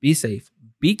smart, be safe,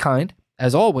 be kind.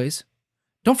 As always,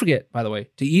 don't forget, by the way,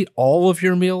 to eat all of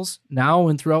your meals now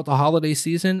and throughout the holiday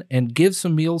season, and give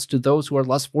some meals to those who are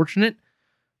less fortunate.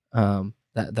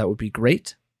 That would be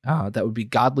great. That would be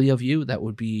godly of you. That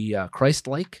would be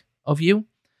Christ-like of you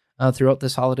throughout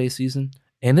this holiday season.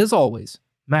 And as always,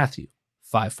 Matthew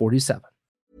 5:47.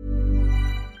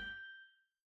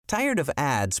 Tired of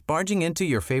ads barging into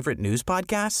your favorite news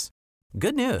podcasts?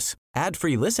 Good news.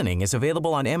 Ad-free listening is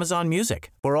available on Amazon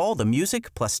Music for all the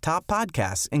music plus top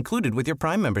podcasts included with your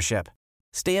Prime membership.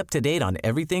 Stay up to date on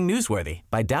everything newsworthy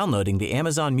by downloading the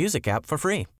Amazon Music app for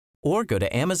free, or go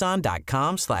to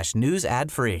amazon.com/news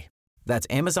ad free. That's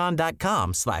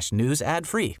amazon.com/news ad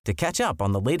free to catch up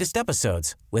on the latest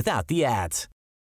episodes without the ads.